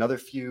give her another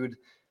feud,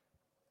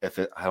 I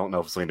don't know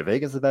if Zelina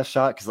Vega is the best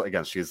shot, because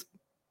again,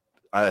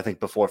 I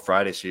think before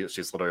Friday,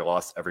 she's literally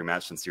lost every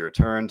match since she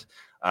returned.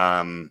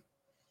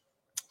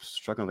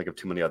 Struggling to think of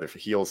too many other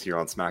heels here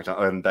on SmackDown,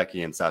 other than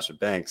Becky and Sasha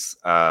Banks,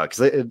 because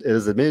it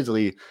is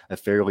admittedly a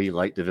fairly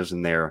light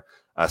division there,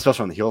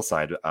 especially on the heel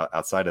side.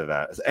 Outside of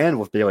that, and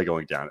with Bayley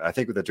going down, I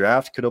think with the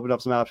draft could open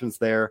up some options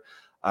there.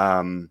 So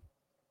I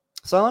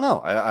don't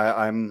know.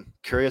 I'm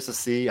curious to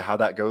see how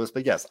that goes.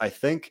 But yes, I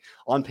think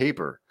on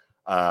paper,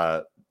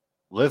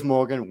 Liv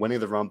Morgan winning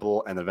the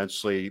Rumble and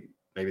eventually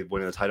maybe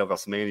winning the title of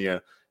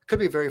WrestleMania could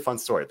be a very fun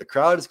story. The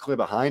crowd is clear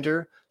behind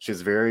her.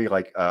 She's very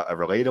a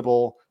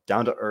relatable,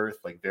 down to earth,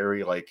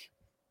 very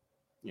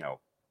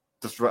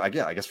just I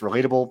guess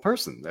relatable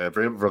person, a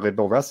very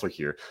relatable wrestler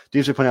here.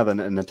 DJ pointed out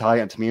that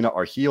Natalya and Tamina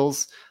are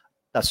heels.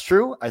 That's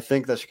true. I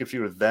think that she could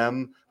feud with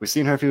them. We've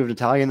seen her feud with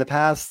Natalya in the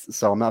past,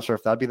 so I'm not sure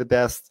if that'd be the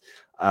best.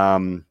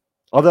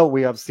 Although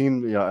we have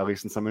seen, at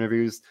least in some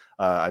interviews,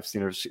 I've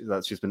seen her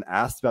that she's been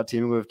asked about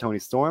teaming with Toni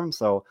Storm,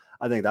 so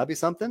I think that'd be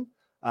something.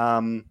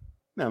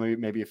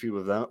 Maybe a feud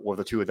with them, or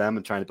the two of them,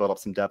 and trying to build up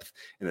some depth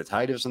in the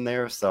tie division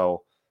there.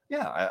 So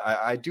yeah,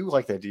 I do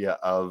like the idea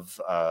of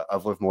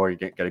Liv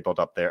Morgan getting built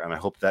up there, and I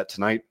hope that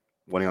tonight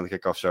winning on the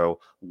kickoff show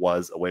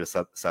was a way to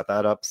set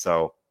that up.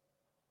 So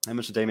I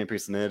mentioned Damian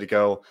Priest a minute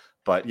ago,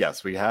 but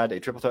yes, we had a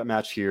triple threat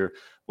match here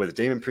with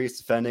Damian Priest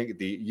defending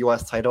the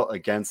U.S. title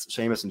against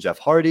Sheamus and Jeff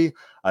Hardy.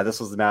 This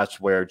was the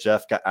match where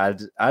Jeff got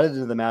added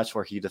into the match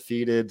where he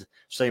defeated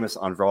Sheamus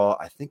on Raw.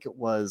 I think it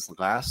was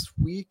last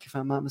week, if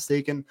I'm not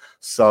mistaken.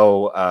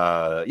 So,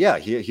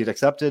 he'd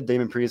accepted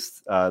Damian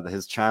Priest,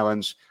 his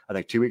challenge, I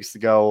think 2 weeks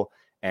ago,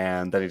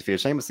 and then he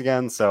defeated Sheamus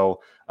again.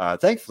 So,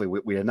 thankfully,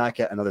 we did not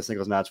get another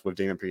singles match with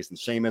Damian Priest and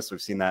Sheamus.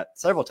 We've seen that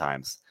several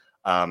times.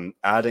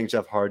 Adding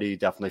Jeff Hardy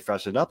definitely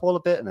freshened up a little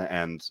bit,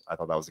 and I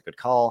thought that was a good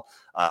call.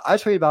 I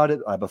tweeted about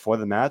it before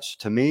the match.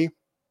 To me,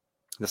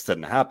 this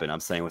didn't happen. I'm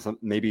saying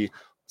maybe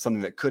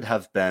something that could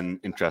have been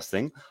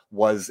interesting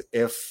was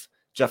if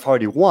Jeff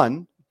Hardy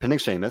won, pinning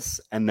Sheamus,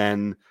 and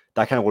then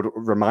that kind of would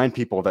remind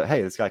people that,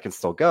 hey, this guy can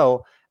still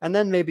go, and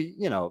then maybe,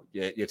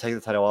 you take the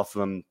title off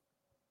of him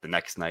the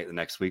next night, the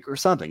next week, or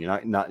something.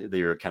 You're not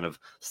you're kind of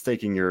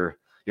staking your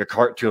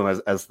cart to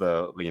him as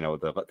the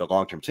the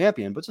long-term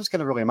champion, but just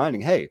kind of really reminding,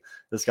 hey,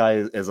 this guy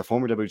is a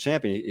former WWE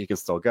champion, he can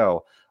still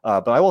go.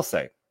 But I will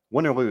say,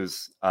 win or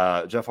lose,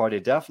 Jeff Hardy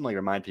definitely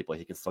remind people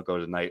he can still go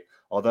tonight.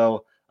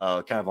 Although,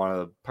 kind of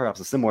on perhaps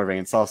a similar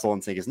vein, Sal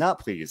Sullivan saying he's not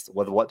pleased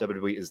with what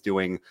WWE is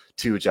doing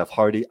to Jeff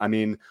Hardy. I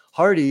mean,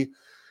 Hardy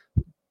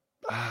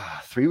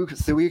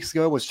 2 weeks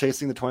ago was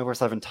chasing the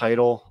 24/7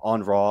 title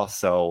on Raw,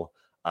 so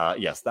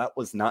yes, that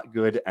was not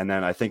good. And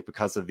then I think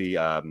because of the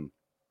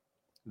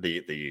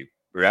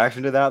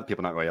reaction to that,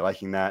 people not really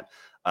liking that,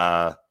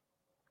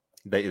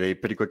 they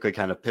pretty quickly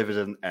kind of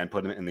pivoted and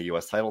put him in the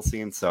U.S. title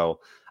scene. So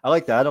I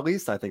like that. At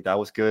least I think that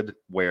was good,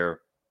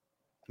 where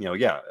he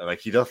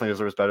definitely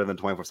deserves better than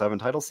 24/7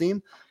 title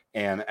scene,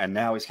 and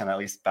now he's kind of at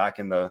least back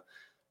in the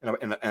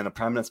in a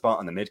prominent spot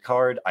on the mid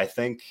card. I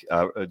think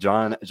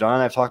John and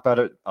I've talked about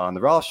it on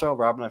the Raw show.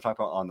 Rob and I've talked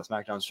about it on the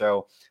SmackDown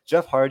show.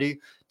 Jeff Hardy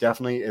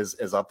definitely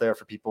is up there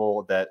for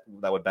people that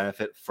would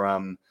benefit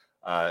from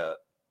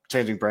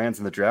changing brands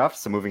in the draft,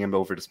 so moving him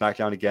over to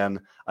SmackDown again,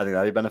 I think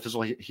that'd be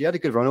beneficial. He had a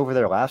good run over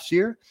there last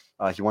year.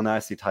 He won the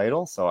IC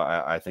title, so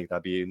I think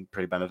that'd be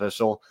pretty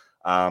beneficial.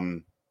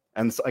 And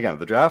so, again,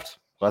 the draft,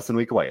 less than a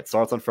week away. It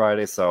starts on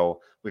Friday,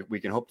 so we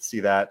can hope to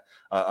see that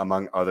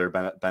among other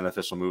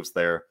beneficial moves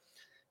there.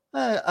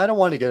 I don't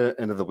want to get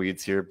into the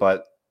weeds here,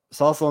 but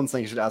Sal Sullivan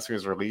saying he should ask for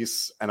his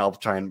release, and I'll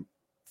try and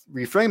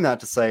reframe that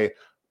to say,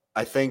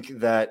 I think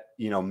that,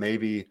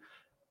 maybe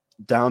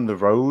down the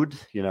road,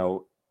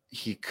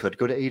 he could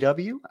go to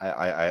AEW.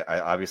 I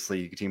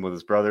obviously team with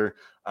his brother.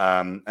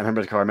 And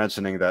Henry Carr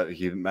mentioning that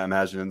he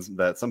imagines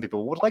that some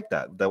people would like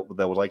that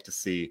would like to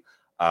see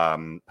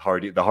the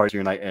Hardy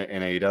unite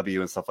in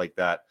AEW and stuff like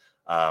that.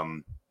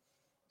 I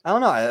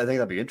don't know. I think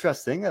that'd be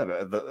interesting.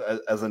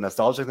 As a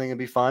nostalgic thing, it'd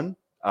be fun.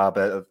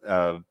 But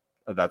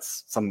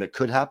that's something that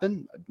could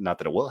happen. Not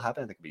that it will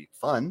happen. I think it'd be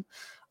fun.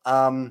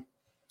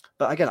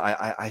 But again,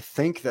 I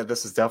think that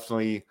this is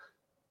definitely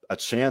a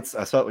chance.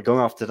 Especially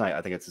going off tonight,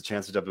 I think it's a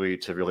chance for WWE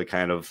to really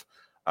kind of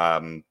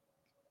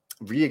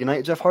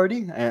reignite Jeff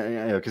Hardy,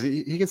 and because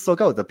he can still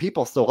go. The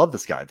people still love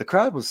this guy. The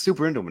crowd was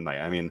super into him tonight.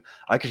 I mean,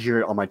 I could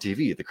hear it on my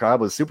TV. The crowd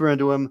was super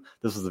into him.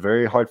 This was a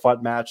very hard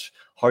fought match.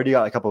 Hardy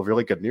got a couple of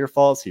really good near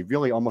falls. He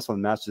really almost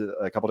won the match at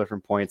a couple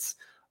different points.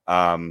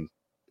 And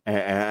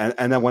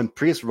then when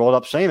Priest rolled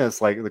up Sheamus,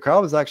 like, the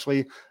crowd was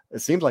actually, it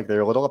seemed like they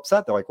were a little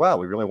upset. They're like, wow,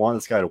 we really wanted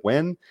this guy to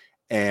win.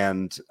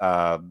 And,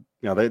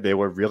 they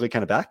were really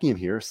kind of backing him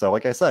here. So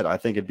like I said, I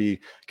think it'd be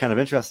kind of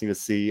interesting to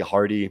see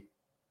Hardy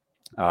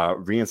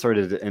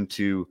reinserted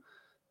into,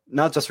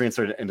 not just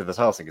reinserted into the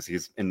title scene, because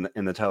he's in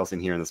the title scene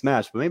here in this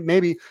match, but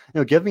maybe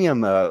giving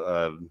him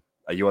a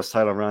U.S.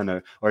 title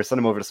run, or send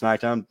him over to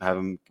SmackDown, have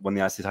him win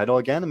the IC title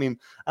again. I mean,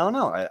 I don't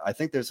know. I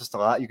think there's just a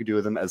lot you could do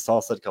with him. As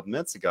Saul said a couple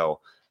minutes ago,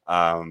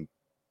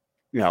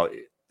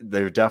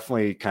 they're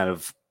definitely kind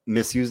of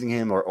misusing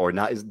him or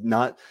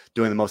not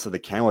doing the most that they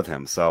can with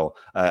him. So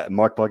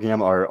Mark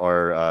Buckingham,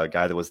 our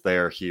guy that was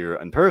there here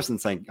in person,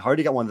 saying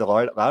Hardy got one of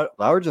the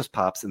largest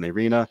pops in the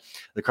arena.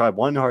 The crowd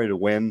wanted Hardy to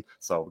win,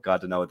 so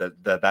glad to know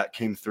that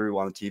came through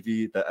on the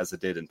TV as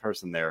it did in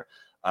person there.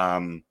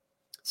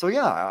 So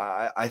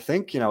yeah, I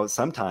think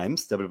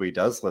sometimes WWE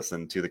does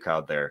listen to the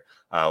crowd there,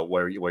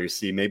 where you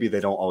see maybe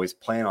they don't always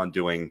plan on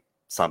doing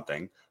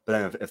something, but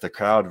then if the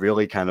crowd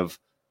really kind of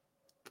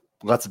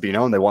lets it be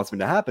known they want something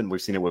to happen.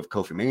 We've seen it with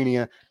Kofi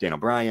Mania, Daniel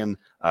Bryan,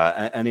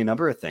 any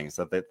number of things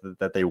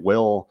that they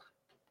will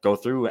go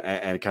through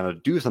and kind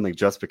of do something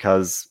just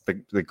because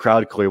the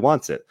crowd clearly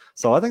wants it.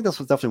 So I think this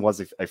definitely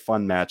was a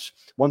fun match.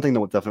 One thing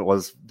that definitely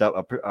was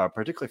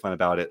particularly fun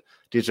about it,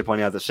 DJ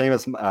pointing out that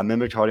Sheamus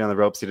mimicked Hardy on the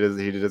ropes. He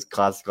did his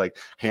classic like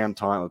hand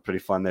taunt. It was pretty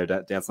fun there,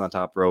 dancing on the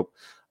top rope.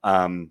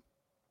 I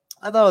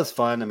thought it was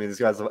fun. I mean, these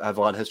guys have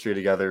a lot of history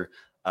together.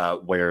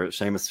 Where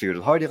Sheamus feuded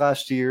with Hardy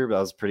last year. That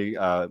was pretty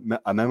a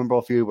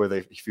memorable feud where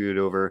they feuded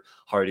over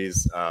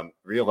Hardy's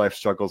real life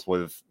struggles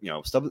with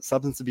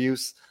substance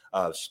abuse.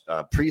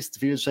 Priest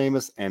defeated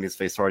Sheamus and he's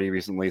faced Hardy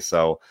recently.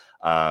 So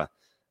I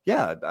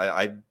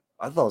thought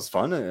it was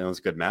fun and it was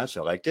a good match.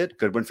 I liked it.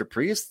 Good win for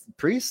Priest.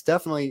 Priest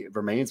definitely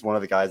remains one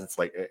of the guys that's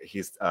like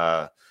he's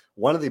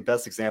one of the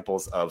best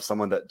examples of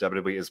someone that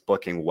WWE is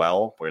booking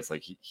well, where it's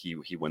like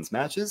he wins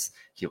matches,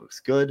 he looks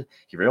good,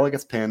 he rarely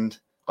gets pinned.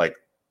 Like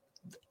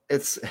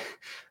it's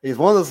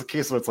one of those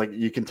cases where it's like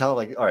you can tell,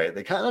 like, all right,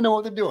 they kind of know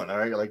what they're doing. All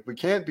right, like we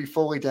can't be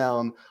fully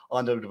down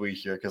on WWE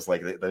here because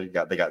like they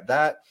got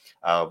that.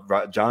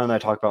 John and I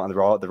talked about on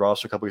the Raw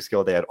show a couple weeks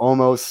ago. They had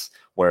Omos,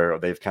 where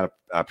they've kind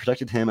of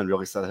protected him and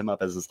really set him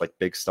up as this like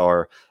big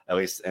star, at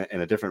least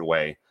in a different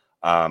way.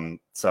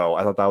 So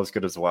I thought that was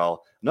good as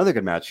well. Another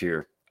good match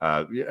here.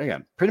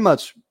 Again, pretty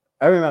much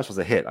every match was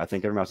a hit. I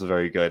think every match was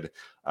very good.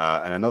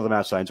 And another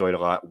match that I enjoyed a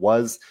lot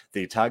was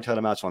the tag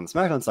title match on the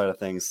SmackDown side of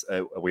things.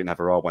 We didn't have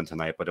a Raw one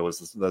tonight, but it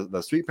was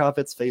the Street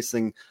Profits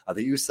facing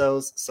the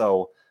Usos.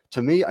 So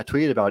to me, I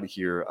tweeted about it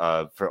here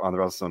on the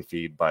WrestleZone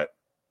feed, but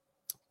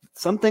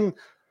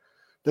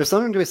there's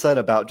something to be said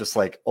about just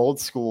like old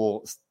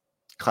school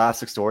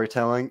classic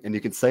storytelling. And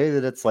you can say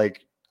that it's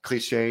like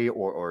cliche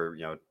or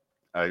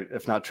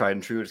if not tried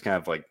and true, it's kind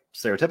of like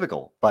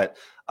stereotypical. But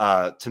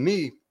to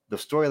me, the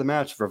story of the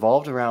match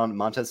revolved around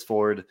Montez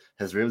Ford,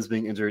 his ribs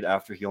being injured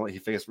after he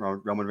faced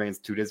Roman Reigns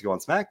 2 days ago on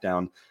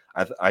SmackDown.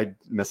 I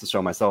missed the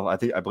show myself.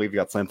 I believe he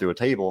got slammed through a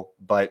table.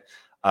 But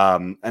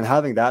and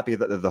having that be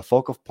the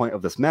focal point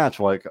of this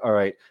match, like, all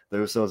right, the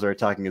Usos are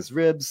attacking his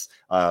ribs.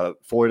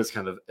 Ford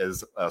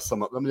is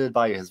somewhat limited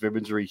by his rib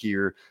injury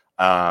here,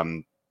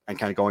 and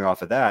kind of going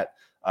off of that.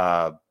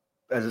 And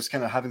just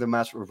kind of having the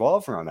match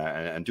revolve around that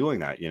and doing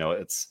that,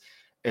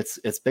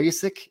 it's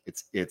basic,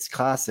 it's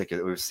classic.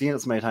 We've seen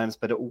it so many times,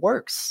 but it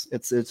works.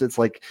 It's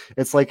like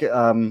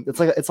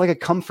a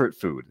comfort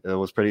food. It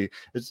was pretty.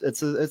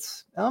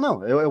 It's I don't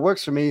know. It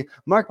works for me.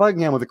 Mark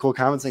Buckingham with a cool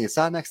comment saying he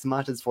sat next to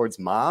Montez Ford's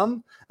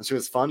mom and she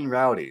was fun and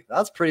rowdy.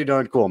 That's pretty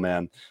darn cool,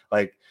 man.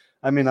 Like,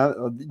 I mean,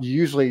 you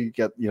usually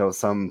get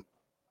some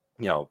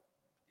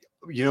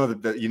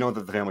that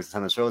the families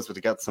attend the shows, but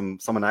to get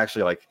someone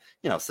actually like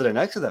sitting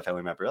next to that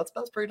family member,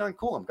 that's pretty darn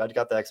cool. I'm glad you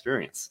got that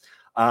experience.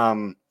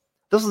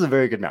 This was a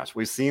very good match.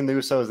 We've seen the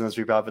Usos and the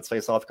Street Profits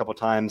face off a couple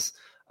times.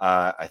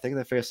 I think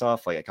they faced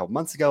off like a couple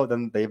months ago.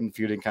 Then they've been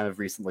feuding kind of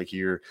recently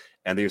here,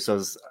 and the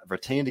Usos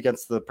retained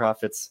against the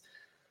Profits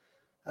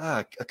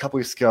a couple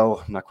weeks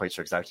ago. I'm not quite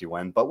sure exactly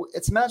when, but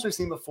it's a match we've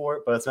seen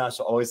before, but it's a match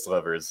that always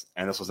delivers,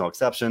 and this was no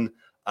exception.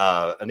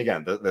 And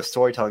again, the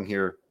storytelling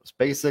here was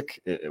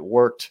basic. It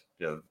worked.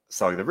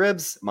 Selling the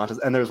ribs, Montez,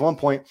 and there was one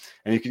point,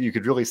 and you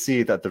could really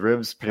see that the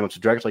ribs pretty much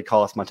directly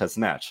cost Montez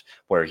the match,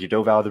 where he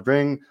dove out of the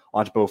ring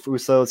onto both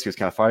Usos. He was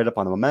kind of fired up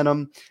on the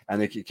momentum,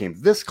 and he came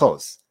this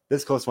close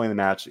to winning the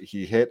match.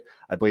 He hit,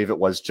 I believe it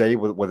was Jay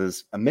with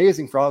his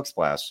amazing frog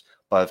splash,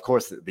 but of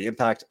course the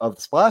impact of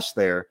the splash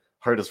there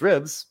hurt his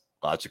ribs,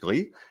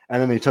 logically,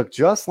 and then he took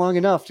just long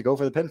enough to go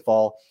for the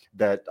pinfall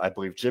that I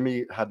believe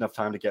Jimmy had enough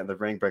time to get in the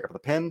ring, break up the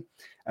pin,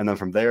 and then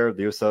from there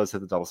the Usos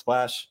hit the double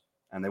splash,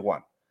 and they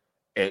won.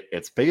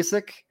 It's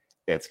basic,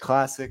 it's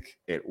classic,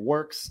 it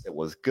works, it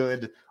was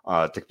good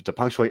to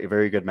punctuate a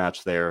very good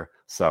match there.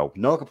 So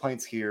no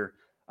complaints here.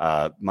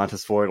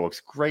 Montez Ford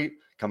looks great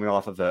coming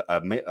off of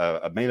a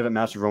main event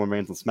match with Roman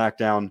Reigns on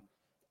SmackDown.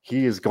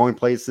 He is going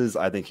places.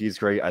 I think he's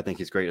great. I think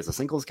he's great as a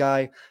singles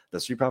guy. The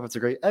Street Profits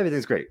are great.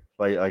 Everything's great.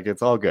 Like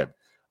it's all good.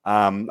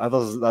 I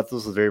thought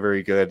this was very,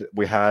 very good.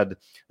 We had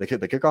the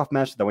kickoff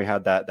match, then we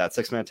had that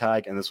 6-man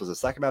tag, and this was the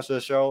second match of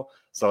the show.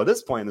 So at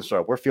this point in the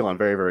show, we're feeling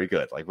very, very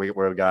good. Like we've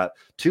got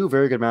 2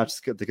 very good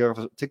matches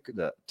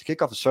to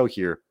kick off the show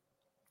here.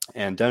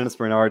 And Dennis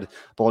Bernard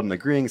Bolden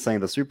agreeing, saying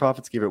the Street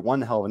Profits gave it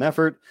one hell of an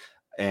effort,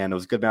 and it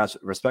was a good match,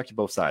 respect to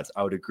both sides.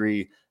 I would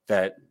agree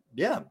that,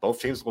 yeah,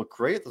 both teams look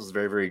great. This was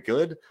very, very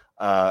good.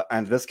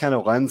 And this kind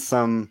of lends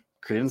some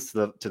credence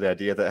to the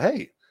idea that,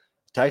 hey,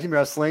 tag team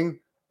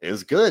wrestling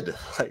is good.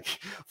 Like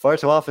far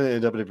too often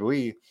in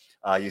WWE,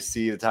 you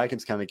see the tag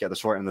teams kind of get the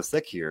short end of the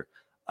stick here.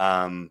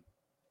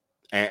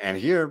 And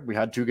here we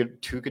had two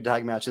good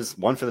tag matches,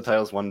 one for the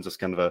titles, one just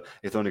kind of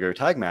a thrown together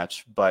tag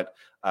match. But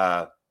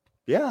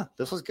yeah,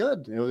 this was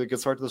good. It was a good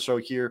start to the show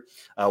here.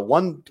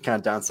 One kind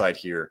of downside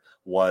here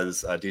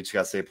was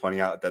DHS pointing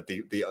out that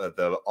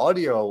the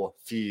audio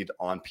feed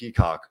on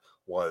Peacock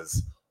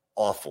was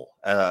awful.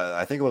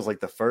 I think it was like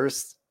the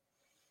first.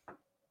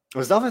 It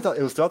was definitely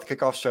it was throughout the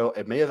kickoff show.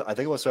 It may have. I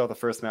think it was throughout the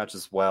first match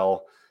as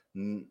well.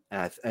 And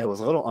it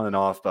was a little on and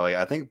off, but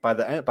I think by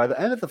the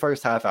end of the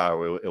first half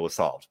hour, it was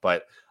solved.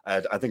 But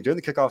I think during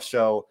the kickoff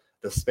show,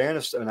 the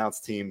Spanish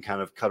announced team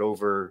kind of cut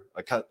over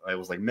it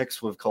was like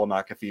mixed with Cole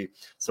McAfee,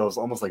 so it was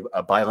almost like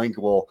a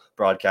bilingual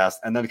broadcast.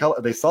 And then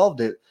they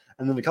solved it,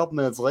 and then a couple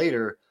minutes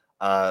later,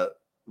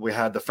 we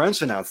had the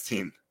French announced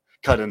team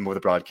cut in with the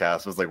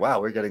broadcast. It was like,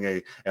 wow, we're getting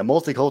a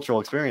multicultural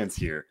experience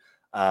here.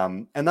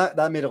 And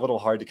that made it a little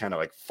hard to kind of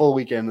like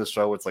fully get into the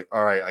show. It's like,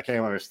 all right, I can't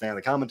even understand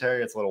the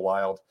commentary. It's a little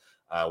wild.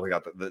 We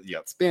got you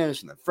got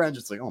Spanish and then French.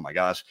 It's like, oh my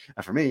gosh.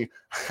 And for me,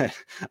 I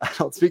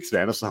don't speak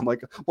Spanish, so I'm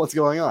like, what's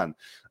going on?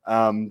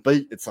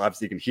 But it's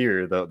obviously you can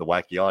hear the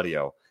wacky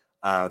audio.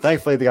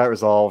 Thankfully they got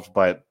resolved,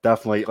 but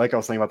definitely, like I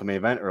was saying about the main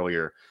event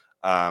earlier,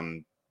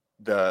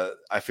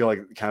 I feel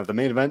like kind of the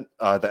main event,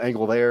 the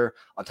angle there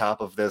on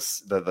top of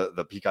this,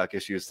 the Peacock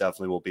issues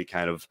definitely will be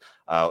kind of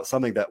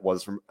something that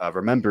was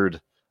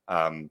remembered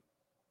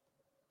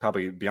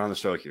probably beyond the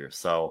show here.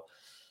 So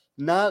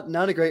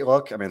not a great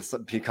look. I mean,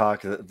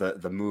 Peacock,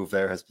 the move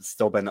there has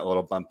still been a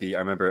little bumpy. I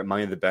remember at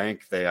Money in the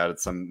Bank, they had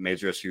some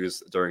major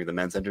issues during the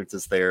men's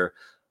entrances there.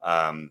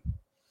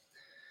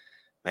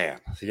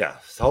 Man, yeah.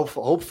 So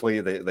hopefully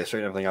they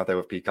straighten everything out there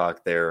with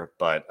Peacock there.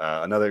 But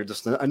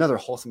another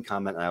wholesome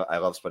comment. I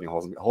love spreading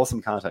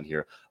wholesome content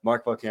here.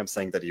 Mark Buckingham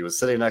saying that he was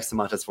sitting next to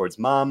Montez Ford's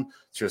mom.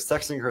 She was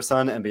texting her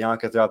son and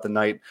Bianca throughout the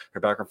night. Her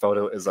background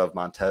photo is of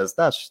Montez.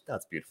 That's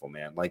beautiful,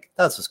 man. Like,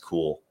 that's just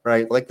cool,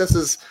 right? Like, this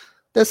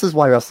is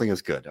why wrestling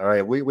is good. All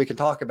right, we can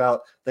talk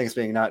about things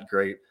being not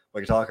great.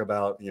 We can talk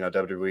about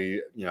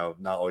WWE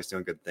not always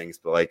doing good things,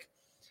 but like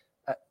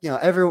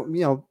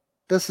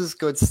this is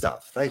good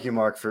stuff. Thank you,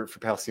 Mark, for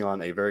passing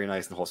on a very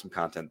nice and wholesome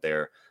content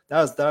there.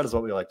 That is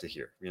what we like to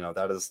hear.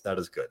 That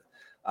is good.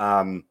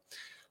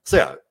 So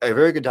yeah, a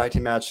very good tag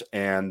team match.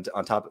 And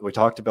on top, we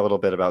talked a little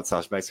bit about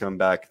Sasha Banks coming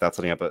back. That's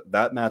setting up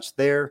that match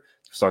there.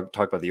 Talk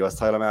about the U.S.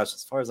 title match.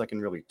 As far as I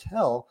can really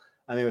tell,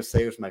 I'm going to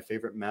say it was my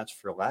favorite match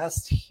for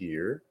last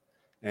here.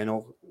 And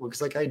it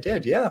looks like I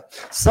did, yeah.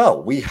 So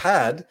we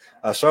had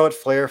Charlotte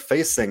Flair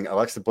facing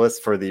Alexa Bliss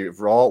for the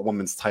Raw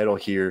Women's title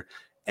here.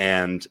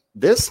 And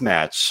this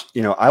match,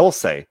 I will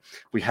say,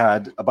 we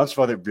had a bunch of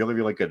other really,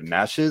 really good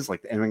matches,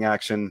 like the in-ring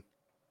action,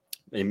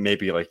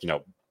 maybe like,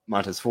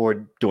 Montez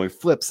Ford doing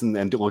flips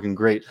and looking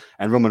great,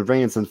 and Roman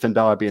Reigns and Finn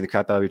Balor beating the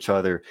crap out of each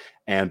other,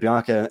 and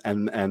Bianca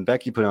and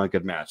Becky putting on a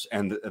good match,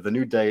 and the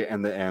New Day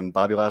and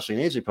Bobby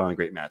Lashley and AJ put on a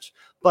great match.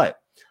 But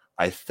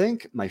I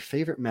think my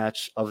favorite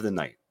match of the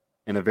night,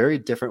 in a very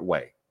different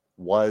way,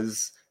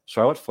 was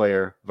Charlotte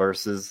Flair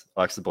versus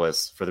Alexa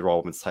Bliss for the Raw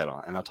Women's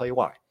title, and I'll tell you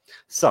why.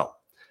 So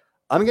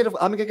I'm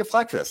gonna get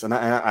flack for this, and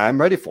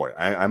I'm ready for it.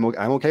 I'm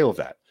okay with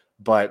that.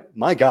 But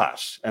my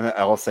gosh, and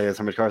I'll say as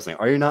Hermit Carr saying,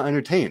 are you not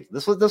entertained?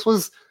 This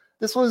was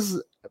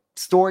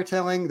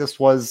storytelling. This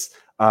was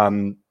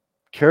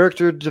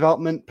character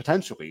development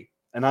potentially,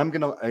 and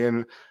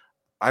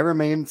I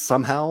remain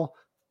somehow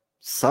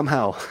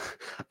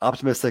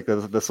optimistic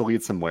that this will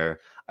lead somewhere.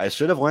 I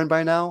should have learned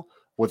by now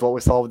with what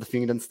we saw with the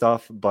Fiend and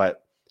stuff,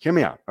 but hear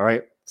me out. All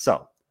right,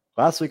 so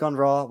last week on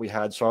Raw, we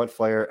had Charlotte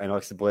Flair and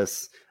Alexa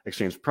Bliss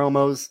exchange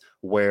promos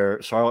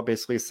where Charlotte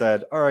basically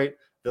said, all right,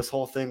 this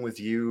whole thing with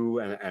you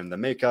and the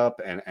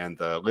makeup and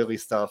the Lily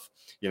stuff,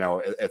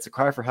 it's a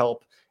cry for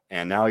help.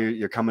 And now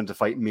you're coming to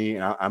fight me,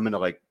 and I'm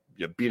going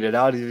to beat it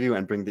out of you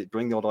and bring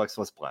the old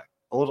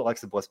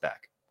Alexa Bliss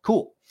back.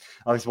 Cool.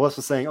 Alexa Bliss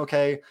was saying,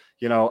 okay,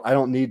 I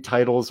don't need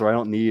titles or I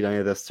don't need any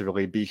of this to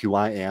really be who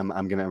I am.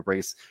 I'm going to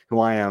embrace who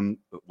I am,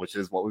 which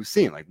is what we've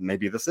seen. Like,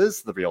 maybe this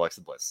is the real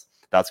Alexa Bliss.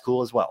 That's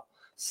cool as well.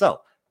 So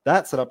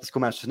that set up this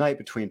cool match tonight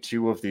between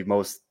two of the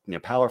most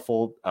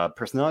powerful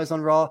personalities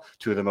on Raw,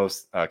 two of the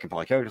most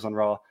compelling characters on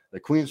Raw,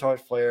 the Queen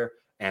Charlotte Flair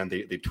and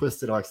the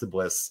twisted Alexa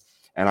Bliss.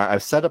 And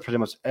I've said it pretty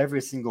much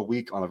every single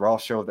week on the Raw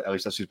show that at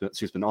least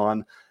she's been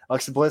on.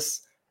 Alexa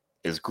Bliss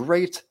is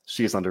great.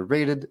 She is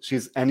underrated.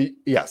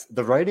 Yes,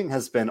 the writing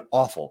has been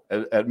awful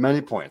at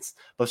many points,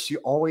 but she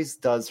always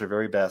does her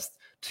very best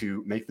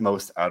to make the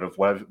most out of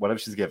whatever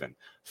she's given.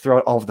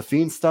 Throughout all of the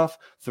Fiend stuff,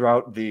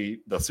 throughout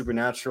the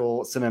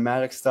supernatural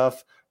cinematic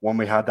stuff, when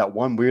we had that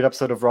one weird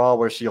episode of Raw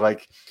where she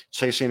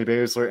chased Shayna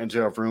Baszler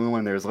into a room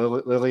and there's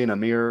Lily in a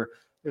mirror.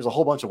 There's a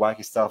whole bunch of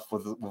wacky stuff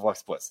with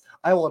Alexa Bliss.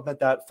 I will admit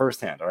that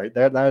firsthand, all right?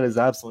 That is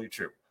absolutely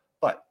true.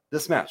 But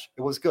this match,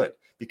 it was good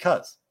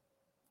because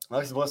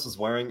Alexa Bliss was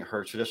wearing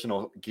her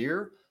traditional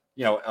gear,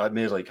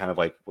 admittedly kind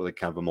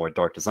of a more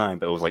dark design,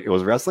 but it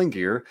was wrestling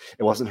gear.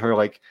 It wasn't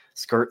her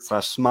skirt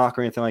 / smock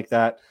or anything like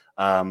that.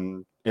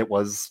 It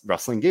was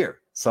wrestling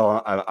gear. So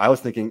I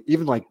was thinking,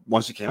 even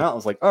once she came out, I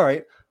was like, all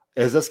right,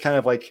 is this kind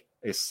of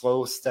a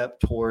slow step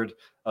toward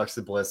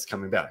Alexa Bliss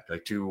coming back,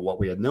 to what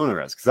we had known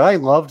her as? Because I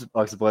loved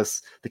Alexa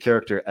Bliss, the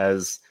character,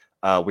 as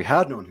we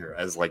had known her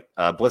as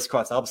Bliss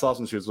Cross Albasoft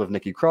when she was with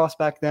Nikki Cross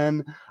back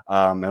then,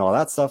 and all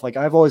that stuff.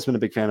 I've always been a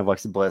big fan of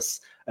Alexa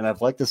Bliss, and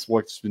I've liked this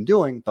work she's been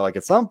doing. But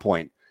at some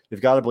point, you've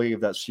got to believe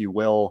that she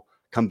will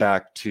come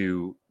back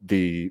to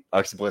the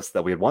Alexa Bliss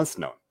that we had once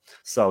known.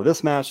 So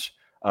this match,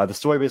 the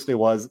story basically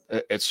was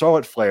it's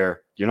Charlotte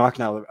Flair. You're not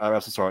going to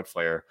wrestle Charlotte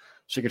Flair.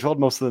 She controlled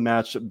most of the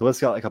match. Bliss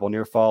got a couple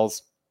near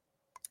falls.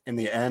 In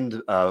the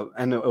end,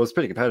 and it was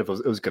pretty competitive.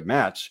 It was a good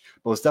match,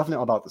 but it was definitely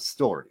all about the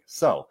story.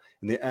 So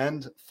in the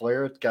end,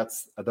 Flair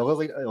gets the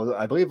Lily.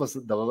 I believe it was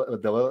the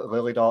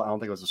Lily doll. I don't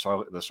think it was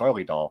the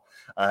Charlie doll.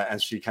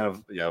 And she kind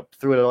of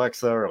threw it at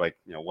Alexa or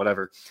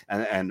whatever.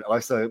 And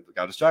Alexa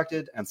got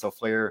distracted, and so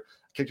Flair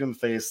kicked her in the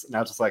face.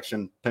 Natural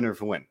selection, pin her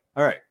for win.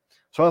 All right,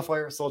 Charlotte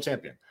Flair still a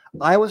champion.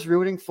 I was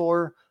rooting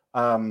for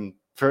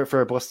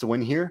Bliss to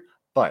win here,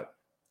 but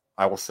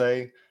I will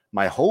say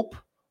my hope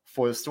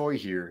for the story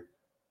here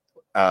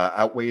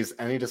outweighs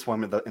any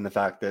disappointment in the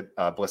fact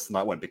that Bliss did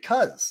not win,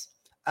 because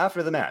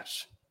after the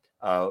match,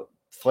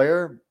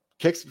 Flair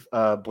kicks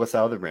Bliss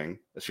out of the ring.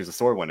 She's a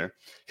sore winner.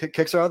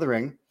 Kicks her out of the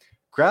ring,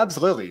 grabs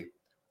Lily,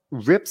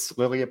 rips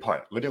Lily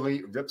apart,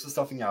 literally rips the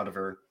stuffing out of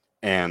her,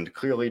 and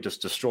clearly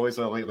just destroys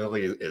Lily.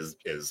 Lily is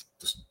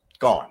just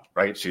gone,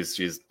 right?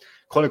 She's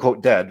quote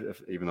unquote dead,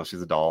 even though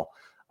she's a doll.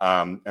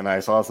 And I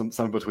saw some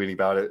people tweeting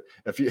about it.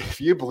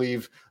 If you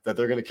believe that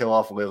they're going to kill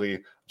off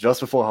Lily just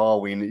before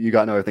Halloween, you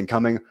got another thing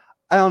coming.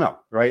 I don't know,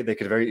 right? They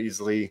could very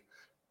easily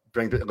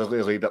bring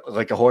Lily,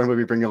 like a horror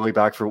movie, bring Lily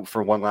back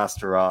for one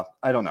last hurrah.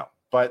 I don't know,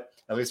 but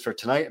at least for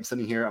tonight, I'm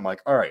sitting here. I'm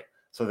like, all right.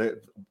 So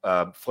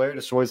the Flare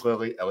destroys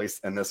Lily, at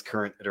least in this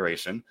current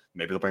iteration.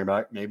 Maybe they'll bring her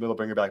back. Maybe they'll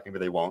bring her back. Maybe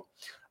they won't.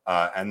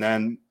 And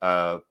then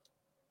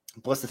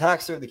Bliss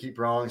attacks her. They keep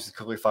wrong. She's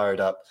clearly fired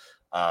up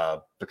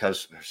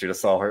because she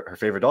just saw her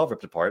favorite doll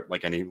ripped apart,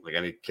 like any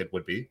kid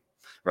would be,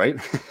 right?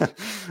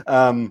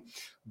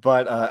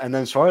 But and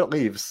then Charlotte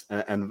leaves,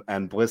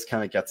 and Bliss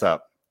kind of gets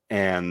up,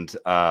 and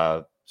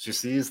she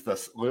sees the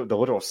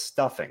literal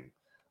stuffing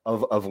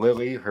of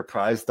Lily, her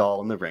prized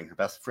doll in the ring, her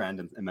best friend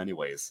in many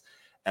ways.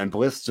 And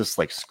Bliss just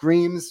like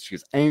screams.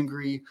 She's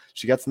angry.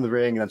 She gets in the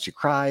ring, and then she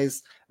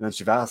cries, and then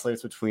she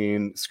vacillates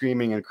between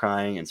screaming and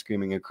crying and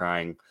screaming and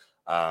crying.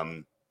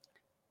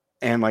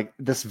 And like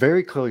this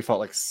very clearly felt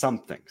like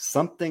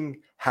something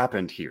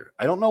happened here.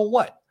 I don't know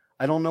what.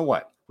 We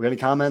got any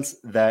comments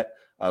that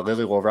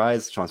Lily will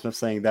rise? Sean Smith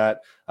saying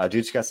that.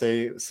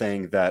 Duchkase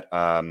saying that,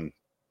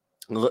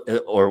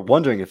 or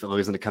wondering if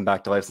Lily's going to come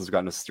back to life since we've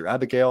gotten Sister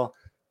Abigail.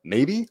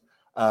 Maybe.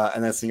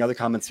 And then seeing other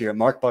comments here.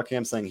 Mark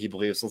Buckingham saying he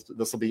believes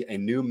this will be a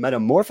new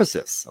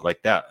metamorphosis. I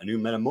like that. A new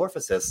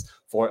metamorphosis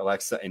for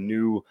Alexa, a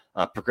new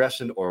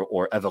progression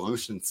or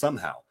evolution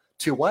somehow.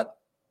 To what?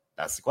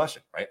 That's the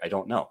question, right? I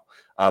don't know.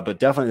 But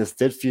definitely this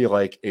did feel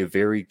like a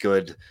very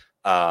good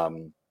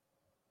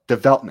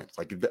development.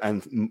 Like,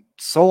 and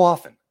so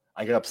often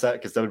I get upset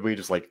because WWE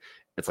just like,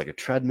 it's like a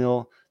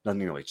treadmill.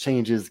 Nothing really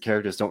changes. The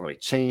characters don't really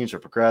change or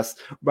progress.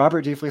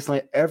 Robert D. Fleece and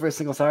I, every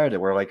single Saturday,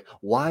 we're like,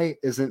 why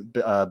isn't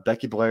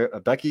Bianca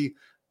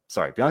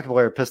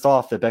Belair pissed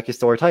off that Becky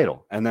stole her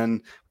title? And then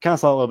we kind of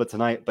saw a little bit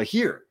tonight. But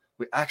here,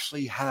 we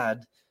actually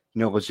had,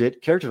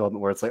 legit character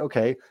development where it's like,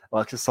 okay,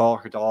 Alexa saw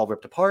her doll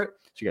ripped apart.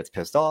 She gets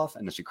pissed off,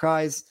 and then she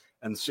cries.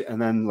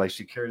 And then like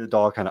she carried the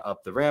doll kind of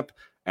up the ramp,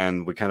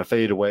 and we kind of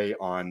faded away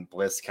on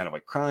Bliss kind of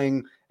like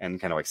crying and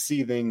kind of like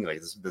seething,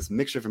 like this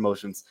mixture of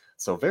emotions.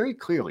 So very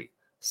clearly,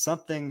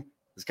 something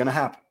is going to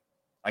happen.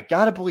 I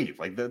gotta believe,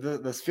 like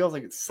this feels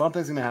like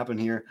something's going to happen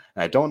here,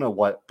 and I don't know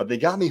what, but they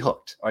got me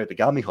hooked. All right, they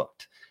got me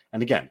hooked.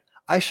 And again,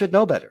 I should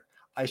know better.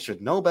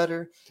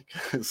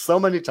 So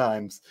many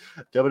times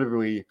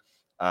WWE,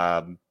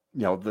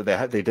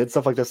 they did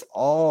stuff like this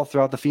all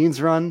throughout the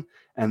Fiend's run,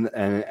 and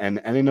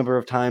any number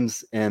of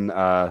times in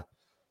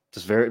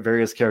just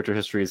various character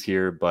histories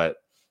here. But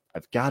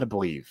I've got to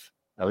believe,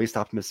 at least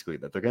optimistically,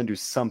 that they're going to do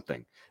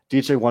something.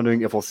 DJ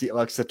wondering if we'll see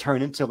Alexa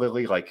turn into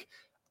Lily, like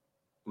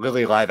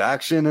Lily live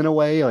action in a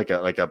way, like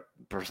a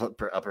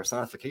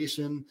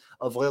personification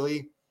of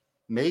Lily.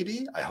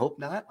 Maybe. I hope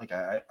not. Like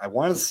I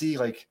want to see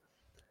like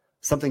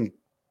something.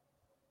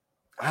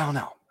 I don't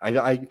know.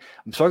 I'm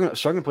struggling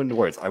to put into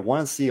words. I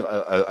want to see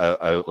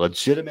a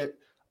legitimate,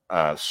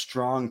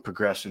 strong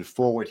progression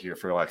forward here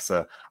for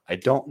Alexa. I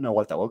don't know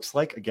what that looks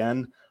like.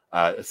 Again,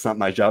 it's not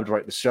my job to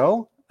write the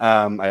show.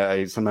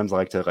 I sometimes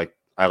like to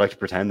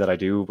pretend that I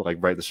do like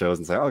write the shows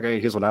and say, okay,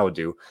 here's what I would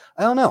do.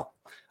 I don't know.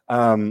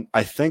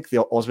 I think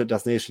the ultimate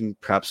destination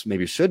perhaps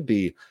maybe should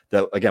be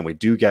that, again, we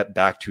do get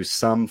back to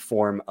some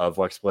form of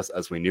Alexa Bliss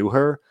as we knew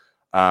her.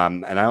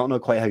 And I don't know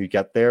quite how you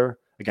get there.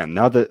 Again,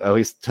 now that at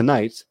least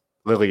tonight,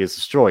 Lily is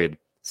destroyed.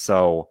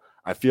 So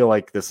I feel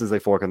like this is a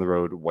fork in the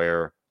road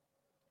where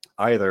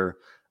either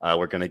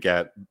we're going to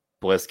get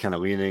Bliss kind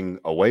of leaning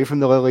away from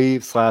the Lily /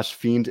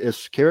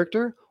 Fiend-ish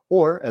character,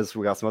 or as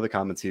we got some other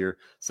comments here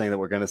saying that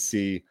we're going to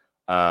see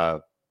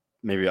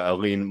maybe a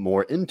lean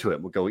more into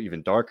it. We'll go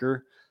even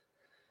darker.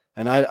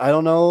 And I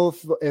don't know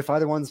if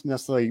either one's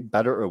necessarily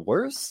better or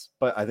worse,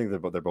 but I think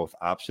they're both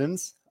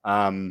options.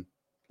 And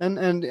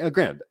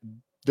granted,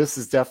 this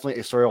is definitely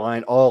a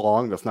storyline all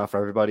along that's not for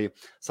everybody.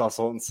 Saw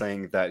Sultan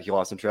saying that he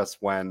lost interest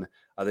when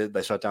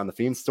they shut down the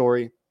Fiend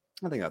story.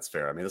 I think that's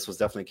fair. I mean, this was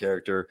definitely a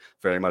character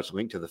very much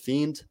linked to the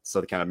Fiend.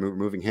 So the kind of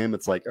removing him,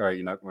 it's like, all right,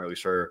 you're not really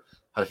sure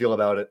how to feel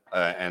about it.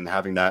 And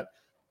having that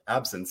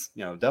absence,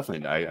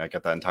 definitely, I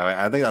get that entirely.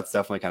 I think that's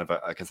definitely kind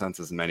of a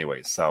consensus in many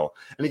ways. So,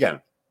 and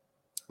again,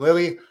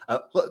 Lily,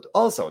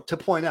 also to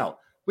point out,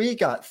 we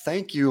got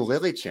thank you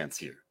Lily chants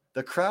here.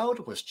 The crowd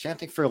was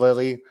chanting for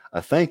Lily,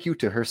 a thank you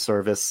to her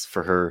service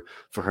for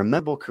her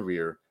memorable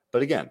career.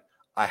 But again,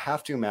 I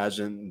have to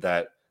imagine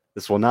that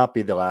this will not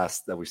be the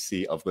last that we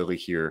see of Lily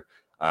here,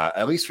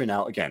 at least for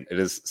now. Again,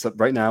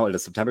 right now it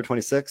is September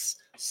 26th,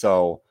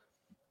 so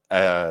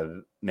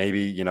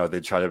maybe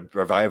they try to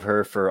revive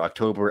her for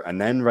October and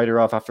then write her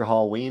off after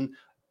Halloween.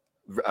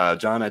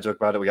 John and I joke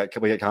about it. We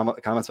get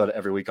comments about it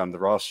every week on the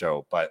Raw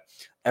show, but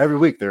every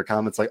week there are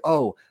comments like,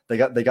 "Oh, they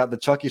got the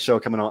Chucky show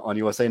coming on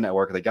USA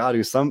Network. They got to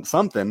do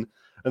something,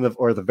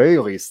 or at the very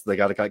least, they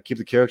got to keep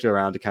the character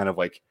around to kind of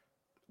like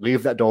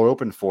leave that door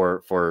open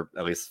for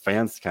at least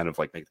fans to kind of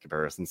like make the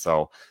comparison."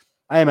 So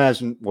I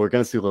imagine we're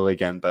going to see Lily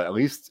again, but at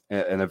least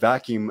in a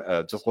vacuum,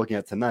 just looking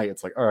at tonight,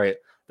 it's like, all right,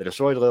 they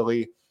destroyed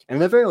Lily. And at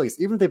the very least,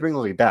 even if they bring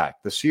Lily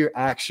back, the sheer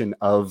action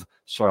of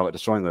Charlotte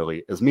destroying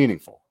Lily is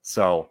meaningful.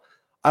 So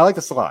I like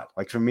this a lot.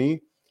 Like, for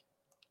me,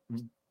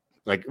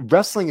 like,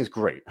 wrestling is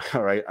great.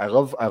 All right. I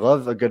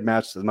love a good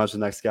match as much as the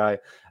next guy.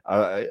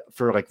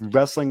 For like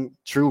wrestling,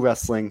 true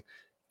wrestling,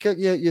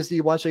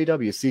 you watch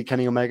AEW, you see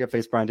Kenny Omega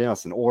face Bryan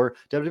Danielson, or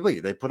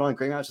WWE. They put on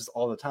great matches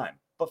all the time.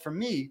 But for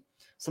me,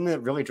 something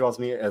that really draws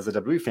me as a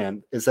WWE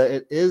fan is that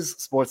it is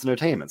sports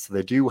entertainment. So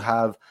they do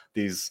have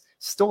these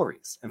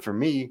stories. And for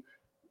me,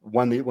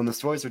 when the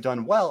stories are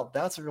done well,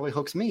 that's what really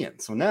hooks me in.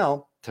 So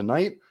now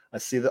tonight, I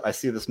see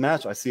this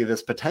match, I see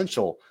this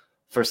potential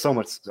for so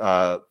much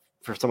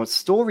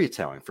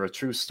storytelling, for a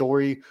true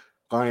story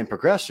line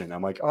progression.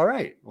 I'm like, all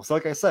right. Well, so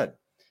like I said,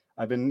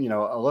 I've been,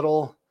 a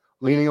little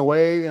leaning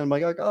away, and I'm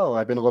like, oh,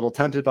 I've been a little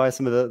tempted by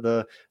some of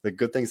the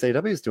good things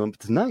AEW is doing. But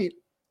tonight,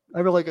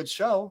 a really good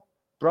show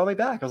brought me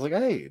back. I was like,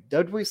 hey,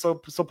 WWE so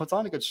puts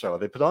on a good show.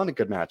 They put on a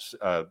good match,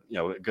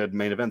 good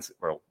main events,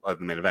 or the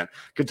main event,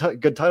 good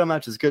title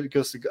matches,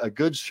 a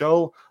good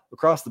show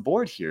across the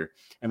board here.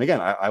 And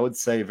again, I would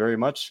say very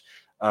much,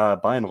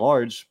 by and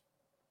large,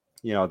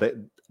 we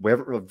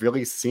haven't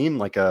really seen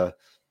like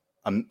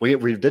we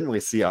didn't really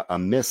see a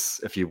miss,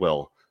 if you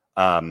will,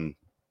 on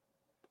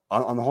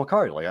the whole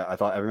card. Like, I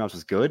thought every match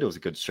was good. It was a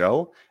good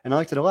show, and I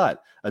liked it a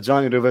lot.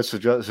 John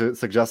Udovich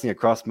suggesting a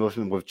cross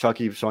promotion with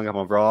Chucky showing up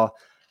on Raw.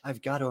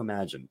 I've got to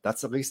imagine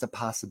that's at least a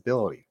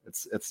possibility.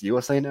 It's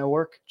USA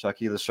Network.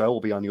 Chucky, the show,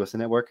 will be on USA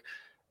Network.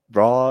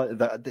 Raw,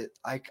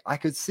 I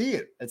could see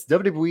it. It's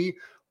WWE.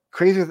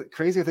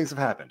 Crazier things have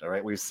happened. All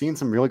right, we've seen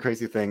some really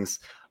crazy things.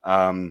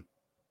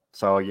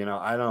 So,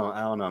 I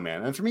don't know,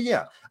 man. And for me,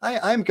 yeah,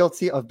 I'm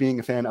guilty of being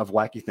a fan of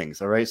wacky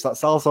things. All right. So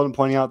Sullivan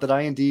pointing out that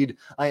I am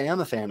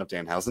a fan of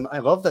Danhausen. I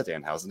love that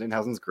Danhausen.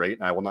 Danhausen's great,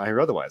 and I will not hear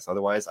otherwise.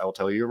 Otherwise, I will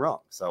tell you you're wrong.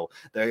 So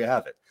there you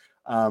have it.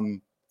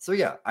 So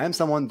yeah, I am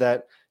someone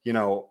that,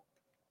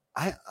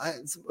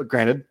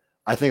 granted,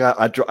 I think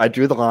I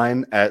drew the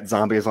line at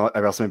Zombies at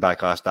WrestleMania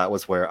Backlash. That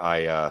was where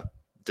I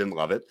didn't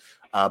love it.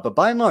 But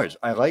by and large,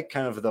 I like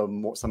kind of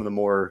some of the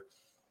more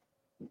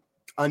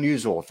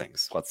unusual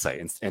things, let's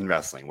say, in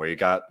wrestling, where you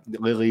got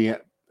Lily,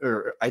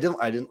 or I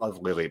didn't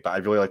love Lily, but I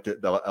really liked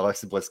the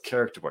Alexa Bliss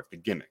character work, the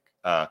gimmick,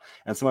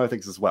 and some other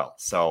things as well.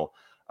 So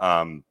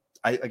I'll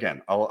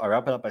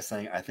wrap it up by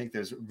saying I think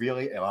there's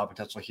really a lot of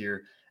potential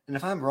here, and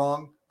if I'm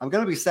wrong, I'm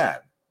gonna be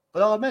sad,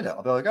 but I'll admit it.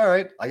 I'll be like, all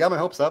right, I got my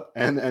hopes up,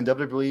 and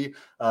WWE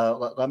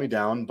let me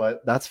down,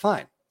 but that's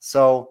fine.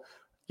 So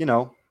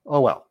oh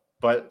well.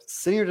 But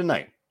sitting here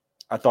tonight,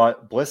 I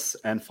thought Bliss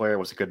and Flair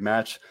was a good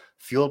match,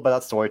 fueled by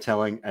that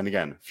storytelling, and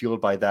again,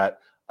 fueled by that,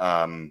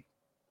 by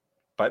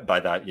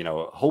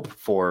that, hope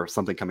for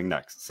something coming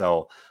next.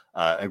 So,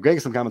 I'm getting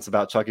some comments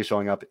about Chucky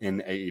showing up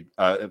in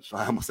I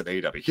almost said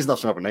AEW. He's not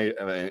showing up in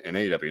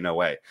AEW, no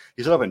way.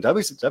 He showed up in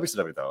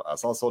WCW though.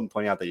 Saul Sullivan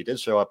pointing out that he did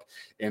show up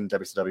in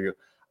WCW.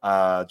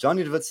 John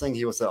Udovich saying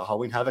he was at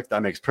Halloween Havoc.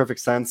 That makes perfect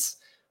sense.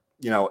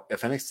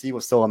 If NXT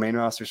was still a main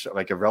roster show,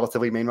 like a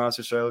relatively main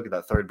roster show,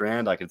 that third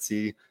brand, I could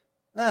see.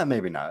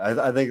 Maybe not.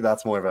 I think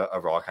that's more of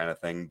a Raw kind of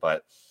thing,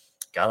 but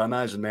gotta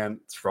imagine, man,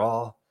 it's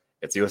Raw,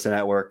 it's USA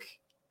Network.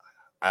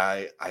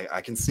 I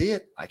can see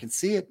it. I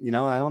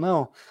don't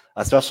know,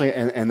 especially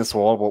in this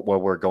world where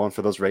we're going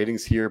for those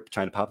ratings here,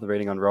 trying to pop the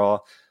rating on Raw.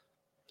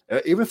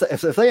 Even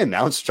if they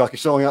announced Chucky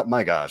showing up,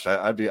 my gosh,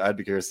 I'd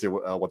be curious to see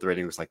what the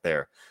rating looks like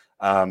there.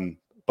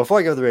 Before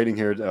I go to the rating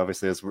here,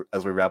 obviously as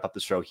we wrap up the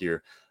show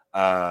here,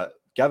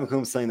 Gavin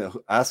Coombs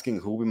asking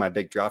who will be my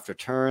big draft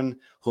return,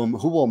 who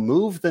will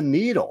move the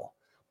needle.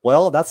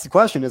 Well, that's the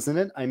question, isn't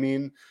it? I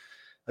mean,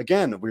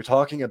 again, we're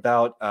talking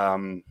about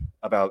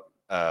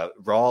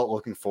Raw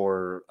looking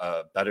for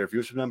better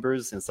viewership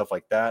numbers and stuff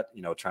like that.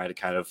 Trying to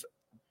kind of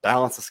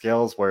balance the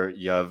scales where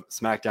you have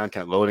SmackDown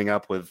kind of loading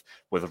up with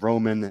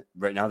Roman.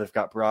 Right now, they've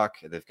got Brock,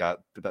 they've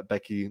got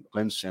Becky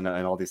Lynch, and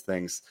all these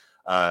things.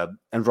 And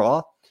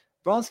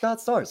Raw's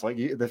got stars. Like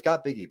they've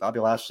got Big E, Bobby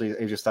Lashley,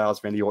 AJ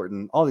Styles, Randy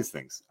Orton, all these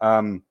things.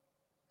 But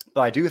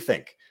I do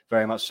think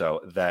very much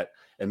so that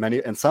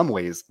in some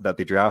ways that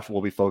the draft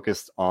will be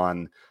focused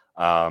on.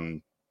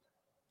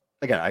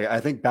 Again, I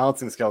think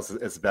balancing the scales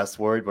is the best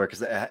word,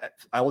 because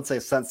I would say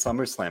since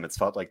SummerSlam, it's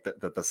felt like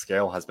the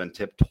scale has been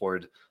tipped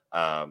toward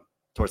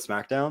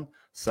SmackDown.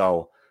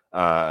 So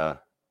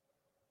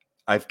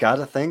I've got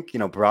to think,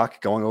 Brock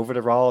going over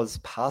to Raw is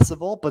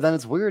possible, but then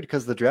it's weird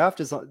because the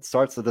draft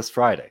starts this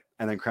Friday,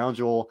 and then Crown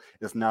Jewel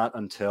is not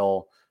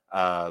until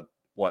my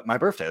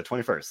birthday, the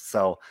 21st.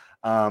 So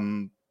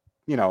I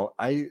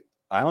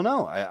don't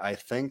know. I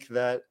think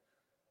that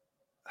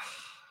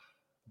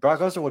Brock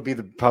Lesnar would be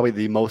probably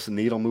the most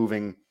needle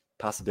moving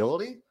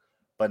possibility,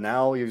 but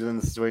now you're in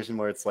the situation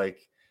where it's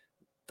like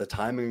the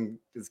timing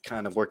is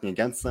kind of working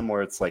against them,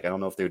 where it's like I don't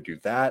know if they would do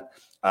that.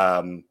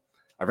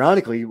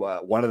 Ironically,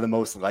 one of the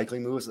most likely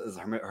moves, as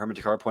Herman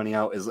Takar pointing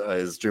out,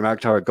 is Drew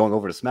McIntyre going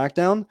over to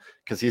SmackDown,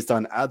 because he's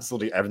done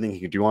absolutely everything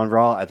he can do on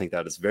Raw. I think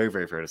that is very,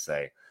 very fair to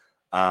say.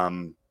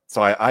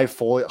 So I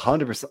fully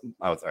 100%,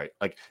 I was right,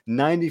 like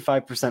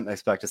 95%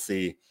 expect to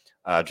see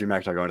Drew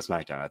McIntyre going to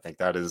SmackDown. I think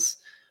that is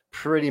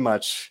pretty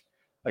much,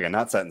 again,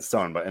 not set in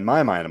stone, but in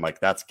my mind, I'm like,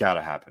 that's got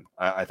to happen.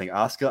 I think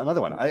Asuka, another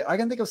one. I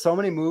can think of so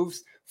many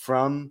moves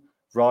from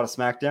Raw to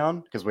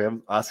SmackDown because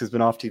Asuka's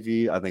been off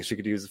TV. I think she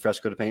could use a fresh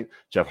coat of paint.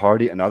 Jeff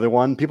Hardy, another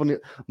one. People need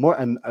more,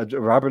 and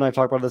Robert and I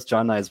talked about this,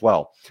 John and I as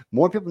well.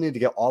 More people need to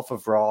get off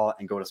of Raw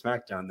and go to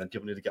SmackDown than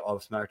people need to get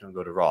off of SmackDown and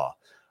go to Raw.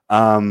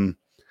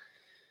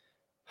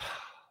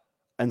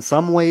 In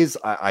some ways,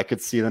 I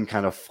could see them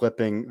kind of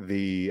flipping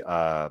the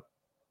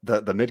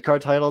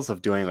mid-card titles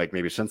of doing like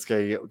maybe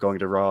Shinsuke going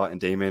to Raw and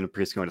Damon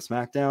Priest going to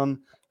SmackDown.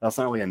 That's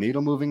not really a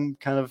needle-moving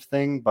kind of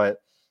thing,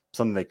 but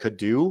something they could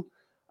do.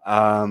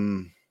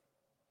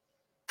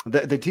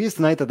 They teased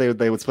tonight that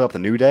they would split up the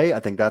New Day. I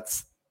think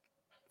that's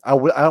I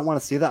don't want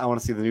to see that. I want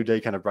to see the New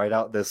Day kind of write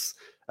out this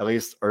at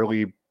least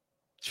early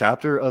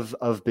chapter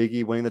of Big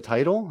E winning the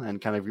title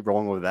and kind of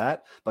rolling with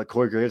that. But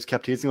Corey Graves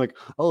kept teasing like,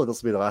 oh,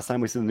 this will be the last time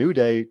we see the New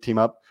Day team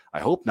up. I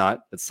hope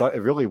not.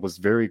 It really was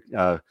very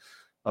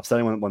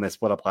upsetting when they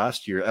split up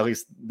last year. At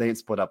least they didn't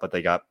split up, but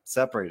they got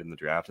separated in the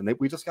draft, and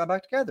we just got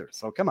back together.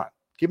 So come on,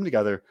 keep them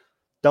together.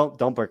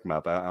 Don't break them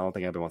up. I don't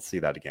think anybody wants to see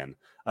that again,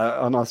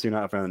 unless you're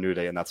not a fan of the New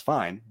Day, and that's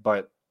fine.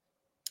 But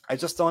I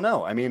just don't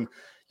know. I mean,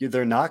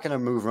 they're not going to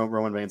move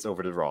Roman Reigns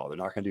over to Raw. They're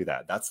not going to do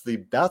that. That's the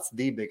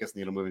biggest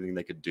needle moving thing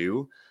they could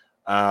do.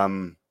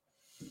 And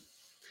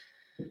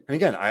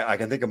again, I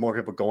can think of more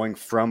people going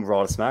from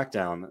Raw to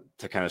SmackDown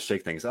to kind of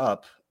shake things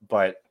up.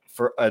 But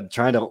for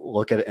trying to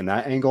look at it in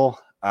that angle,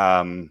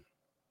 I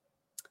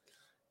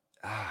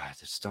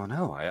just don't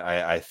know.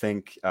 I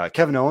think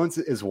Kevin Owens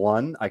is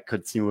one I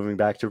could see moving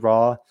back to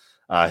Raw.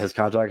 His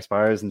contract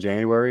expires in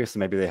January, so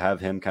maybe they have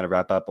him kind of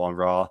wrap up on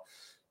Raw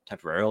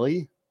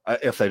temporarily.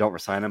 If they don't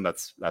resign him,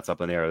 that's up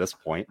in the air at this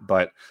point.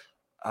 But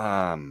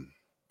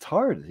it's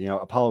hard.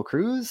 Apollo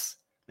Crews,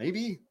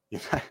 maybe.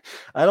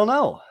 I don't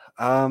know.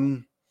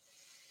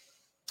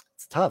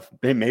 It's tough.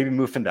 Maybe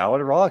move Finn Balor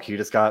to Raw. He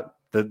just got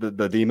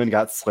the demon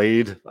got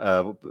slayed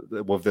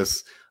with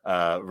this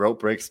rope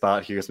break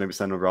spot here. So maybe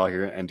send him to Raw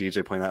here and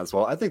DJ playing that as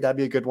well. I think that'd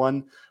be a good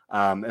one.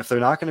 If they're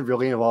not going to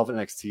really involve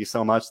NXT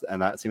so much,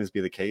 and that seems to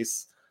be the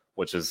case,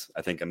 which is,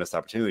 I think, a missed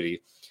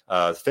opportunity.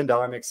 Finn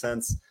Balor makes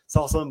sense. It's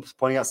also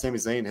pointing out Sami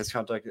Zayn, his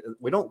contract.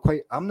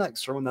 I'm not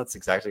sure when that's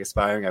exactly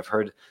expiring. I've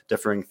heard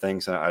differing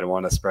things, and I don't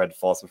want to spread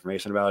false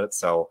information about it.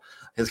 So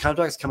his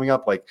contract's coming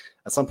up like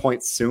at some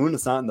point soon.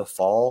 It's not in the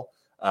fall.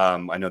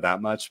 I know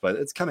that much, but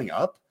it's coming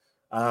up.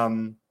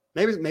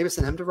 Maybe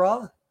send him to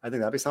Raw. I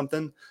think that'd be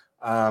something.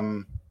 But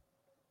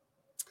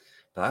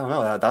I don't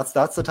know. That's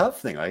the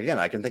tough thing. Like, again,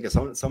 I can think of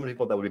so many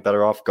people that would be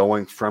better off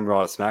going from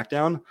Raw to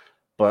SmackDown.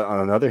 But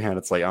on the other hand,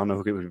 it's like I don't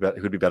know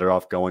who'd be better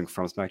off going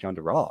from SmackDown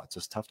to Raw. It's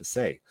just tough to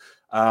say,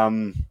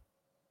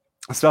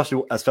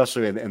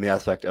 especially in the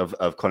aspect of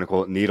quote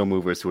unquote needle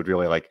movers who would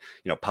really like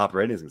pop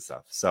ratings and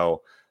stuff.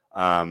 So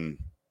I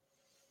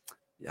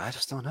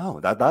just don't know.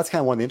 That's kind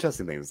of one of the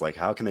interesting things. Like,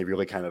 how can they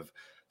really kind of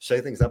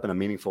shake things up in a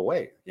meaningful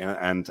way?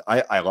 And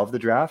I love the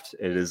draft.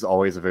 It is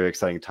always a very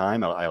exciting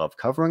time. I love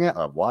covering it. I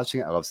love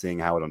watching it. I love seeing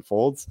how it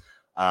unfolds.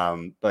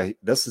 But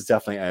this is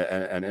definitely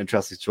an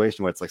interesting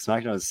situation where it's like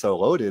SmackDown is so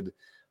loaded.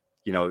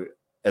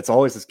 It's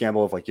always this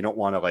gamble of like you don't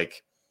want to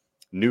like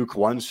nuke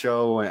one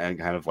show and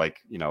kind of like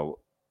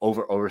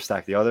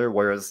overstack the other.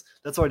 Whereas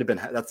that's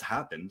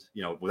happened.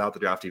 Without the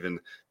draft even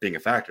being a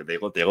factor, they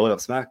load up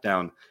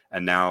SmackDown,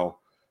 and now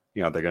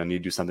they're going to need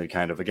to do something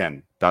kind of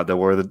again.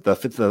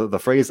 The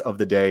phrase of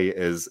the day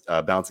is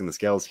balancing the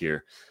scales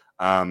here.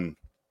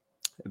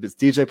 It's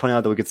DJ pointing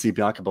out that we could see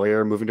Bianca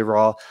Belair moving to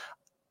Raw.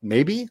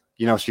 Maybe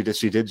she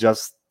did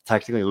just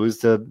technically lose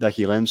to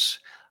Becky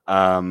Lynch,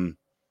 and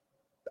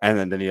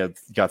then you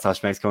got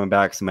Sasha Banks coming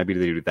back, so maybe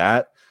they do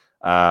that.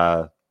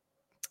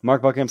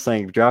 Mark Buckingham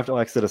saying draft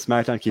Alexa to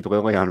SmackDown, keep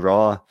Lily on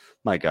Raw.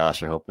 My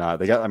gosh, I hope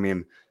not.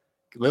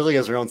 Lily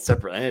has her own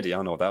separate entity. I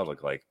don't know what that would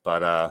look like,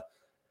 but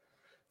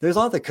there's a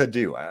lot they could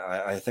do.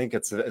 I think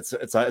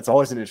it's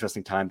always an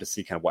interesting time to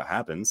see kind of what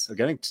happens. We're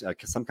getting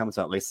some comments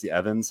about Lacey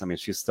Evans. I mean,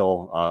 she's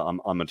still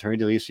on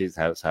maternity leave. She's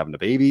having a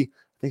baby.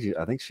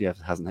 I think she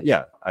hasn't.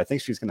 Yeah, I think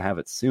she's going to have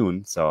it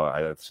soon.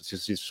 So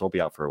she'll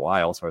be out for a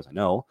while, as far as I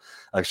know.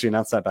 She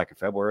announced that back in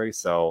February.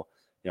 So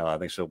I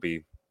think she'll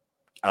be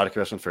out of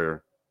commission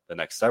for the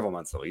next several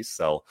months at least.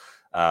 So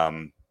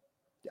I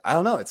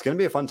don't know. It's going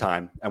to be a fun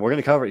time, and we're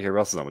going to cover it here,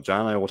 WrestleZone.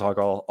 John and I will talk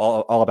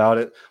all about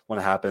it when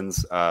it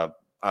happens.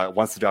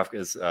 Once the draft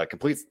is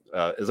complete,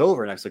 is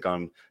over next week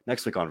on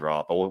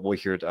Raw. But we'll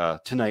hear it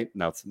tonight.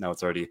 Now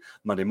it's already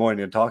Monday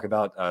morning to talk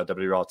about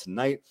WWE Raw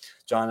tonight.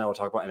 John and I will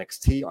talk about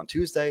NXT on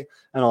Tuesday,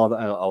 and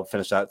I'll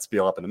finish that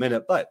spiel up in a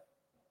minute. But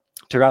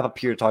to wrap up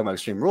here, talking about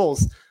Extreme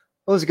Rules, it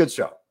was a good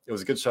show.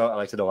 I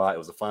liked it a lot. It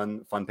was a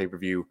fun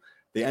pay-per-view.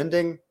 The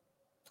ending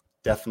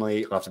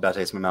definitely left a bad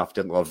taste in my mouth.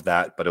 Didn't love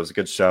that, but it was a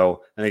good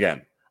show. And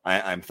again,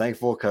 I'm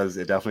thankful because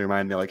it definitely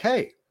reminded me like,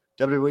 hey,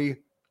 WWE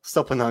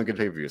still putting on good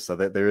pay-per-views, so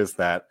there is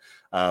that.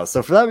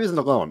 So for that reason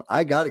alone,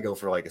 I got to go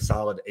for like a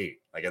solid 8.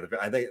 Like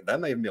I think that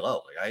may even be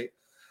low. Like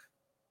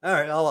All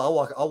right,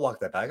 I'll walk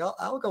that back.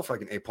 I'll go for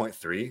like an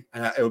 8.3,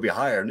 and it would be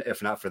higher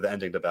if not for the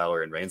ending to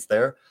Balor and Reigns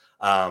there.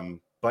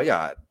 But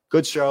yeah,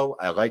 good show.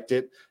 I liked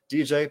it.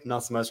 DJ,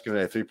 not so much. Give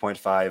it a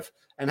 3.5.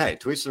 And hey,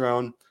 to each their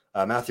own.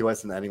 Matthew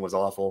Weiss in the ending was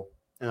awful,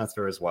 and that's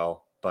fair as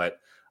well. But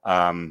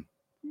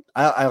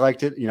I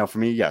liked it. You know, for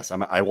me, yes,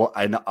 I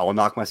will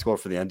knock my score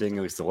for the ending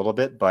at least a little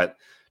bit, but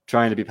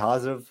trying to be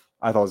positive,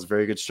 I thought it was a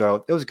very good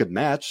show. It was a good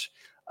match.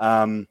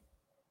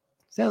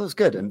 Yeah, it was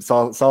good. And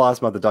Saul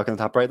asked about the duck in the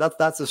top right.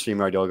 That's the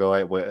StreamYard logo.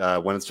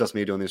 Right? When it's just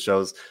me doing these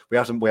shows, we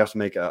have to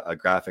make a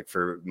graphic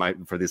for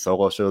these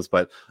solo shows.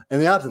 But in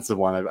the absence of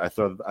one, I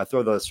throw the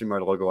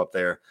StreamYard logo up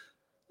there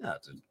to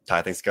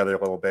tie things together a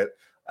little bit.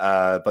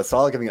 But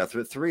Saul giving a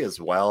 3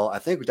 as well. I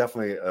think we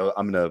definitely.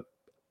 I'm gonna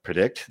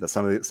predict that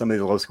some of these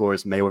low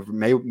scores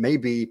may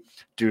be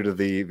due to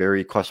the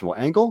very questionable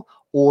angle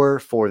or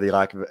for the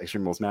lack of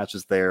Extreme Rules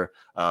matches there.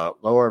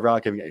 Lower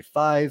Rock giving a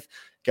 5.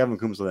 Kevin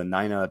Coombs with a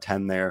 9 out of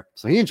 10 there.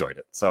 So he enjoyed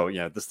it. So,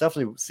 yeah, this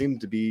definitely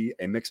seemed to be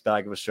a mixed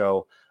bag of a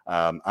show.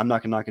 I'm not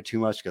going to knock it too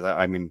much because,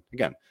 I mean,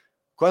 again,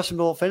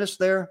 questionable finish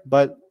there,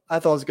 but I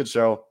thought it was a good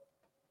show.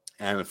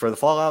 And for the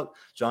fallout,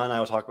 John and I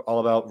will talk all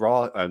about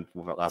Raw.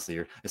 Last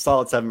year, a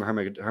solid 7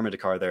 Hermit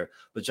Dakar there.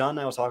 But John and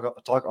I will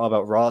talk all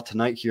about Raw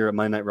tonight here at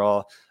Monday Night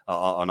Raw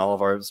on all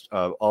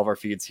of our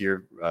feeds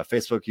here,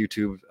 Facebook,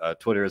 YouTube,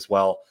 Twitter as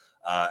well.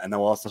 And then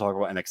we'll also talk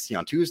about NXT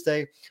on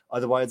Tuesday.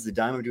 Otherwise, the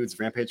Diamond Dudes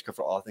Rampage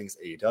cover all things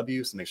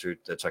AEW, so make sure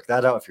to check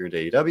that out if you're into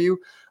AEW.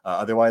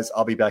 Otherwise,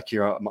 I'll be back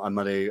here on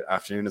Monday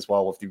afternoon as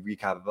well with the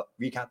recap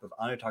of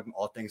Honor, talking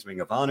all things Ring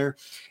of Honor.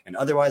 And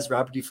otherwise,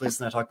 Robert D. Felice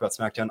and I talked about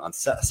SmackDown on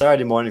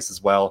Saturday mornings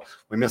as well.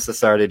 We missed this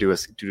Saturday due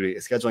to a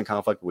scheduling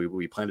conflict.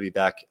 We plan to be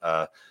back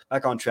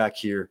on track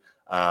here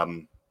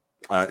in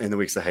the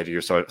weeks ahead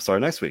here. Sorry,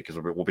 next week, because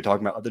we'll be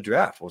talking about the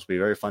draft, which will be a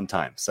very fun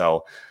time.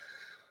 So,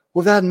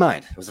 with that in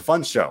mind, it was a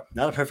fun show.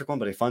 Not a perfect one,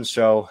 but a fun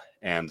show.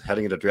 And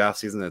heading into draft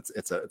season,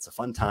 it's a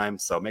fun time.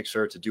 So make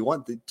sure to do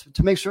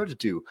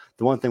the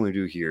one thing we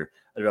do here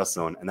at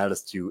WrestleZone, and that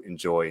is to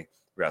enjoy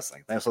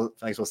wrestling. Thanks for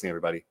listening,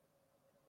 everybody.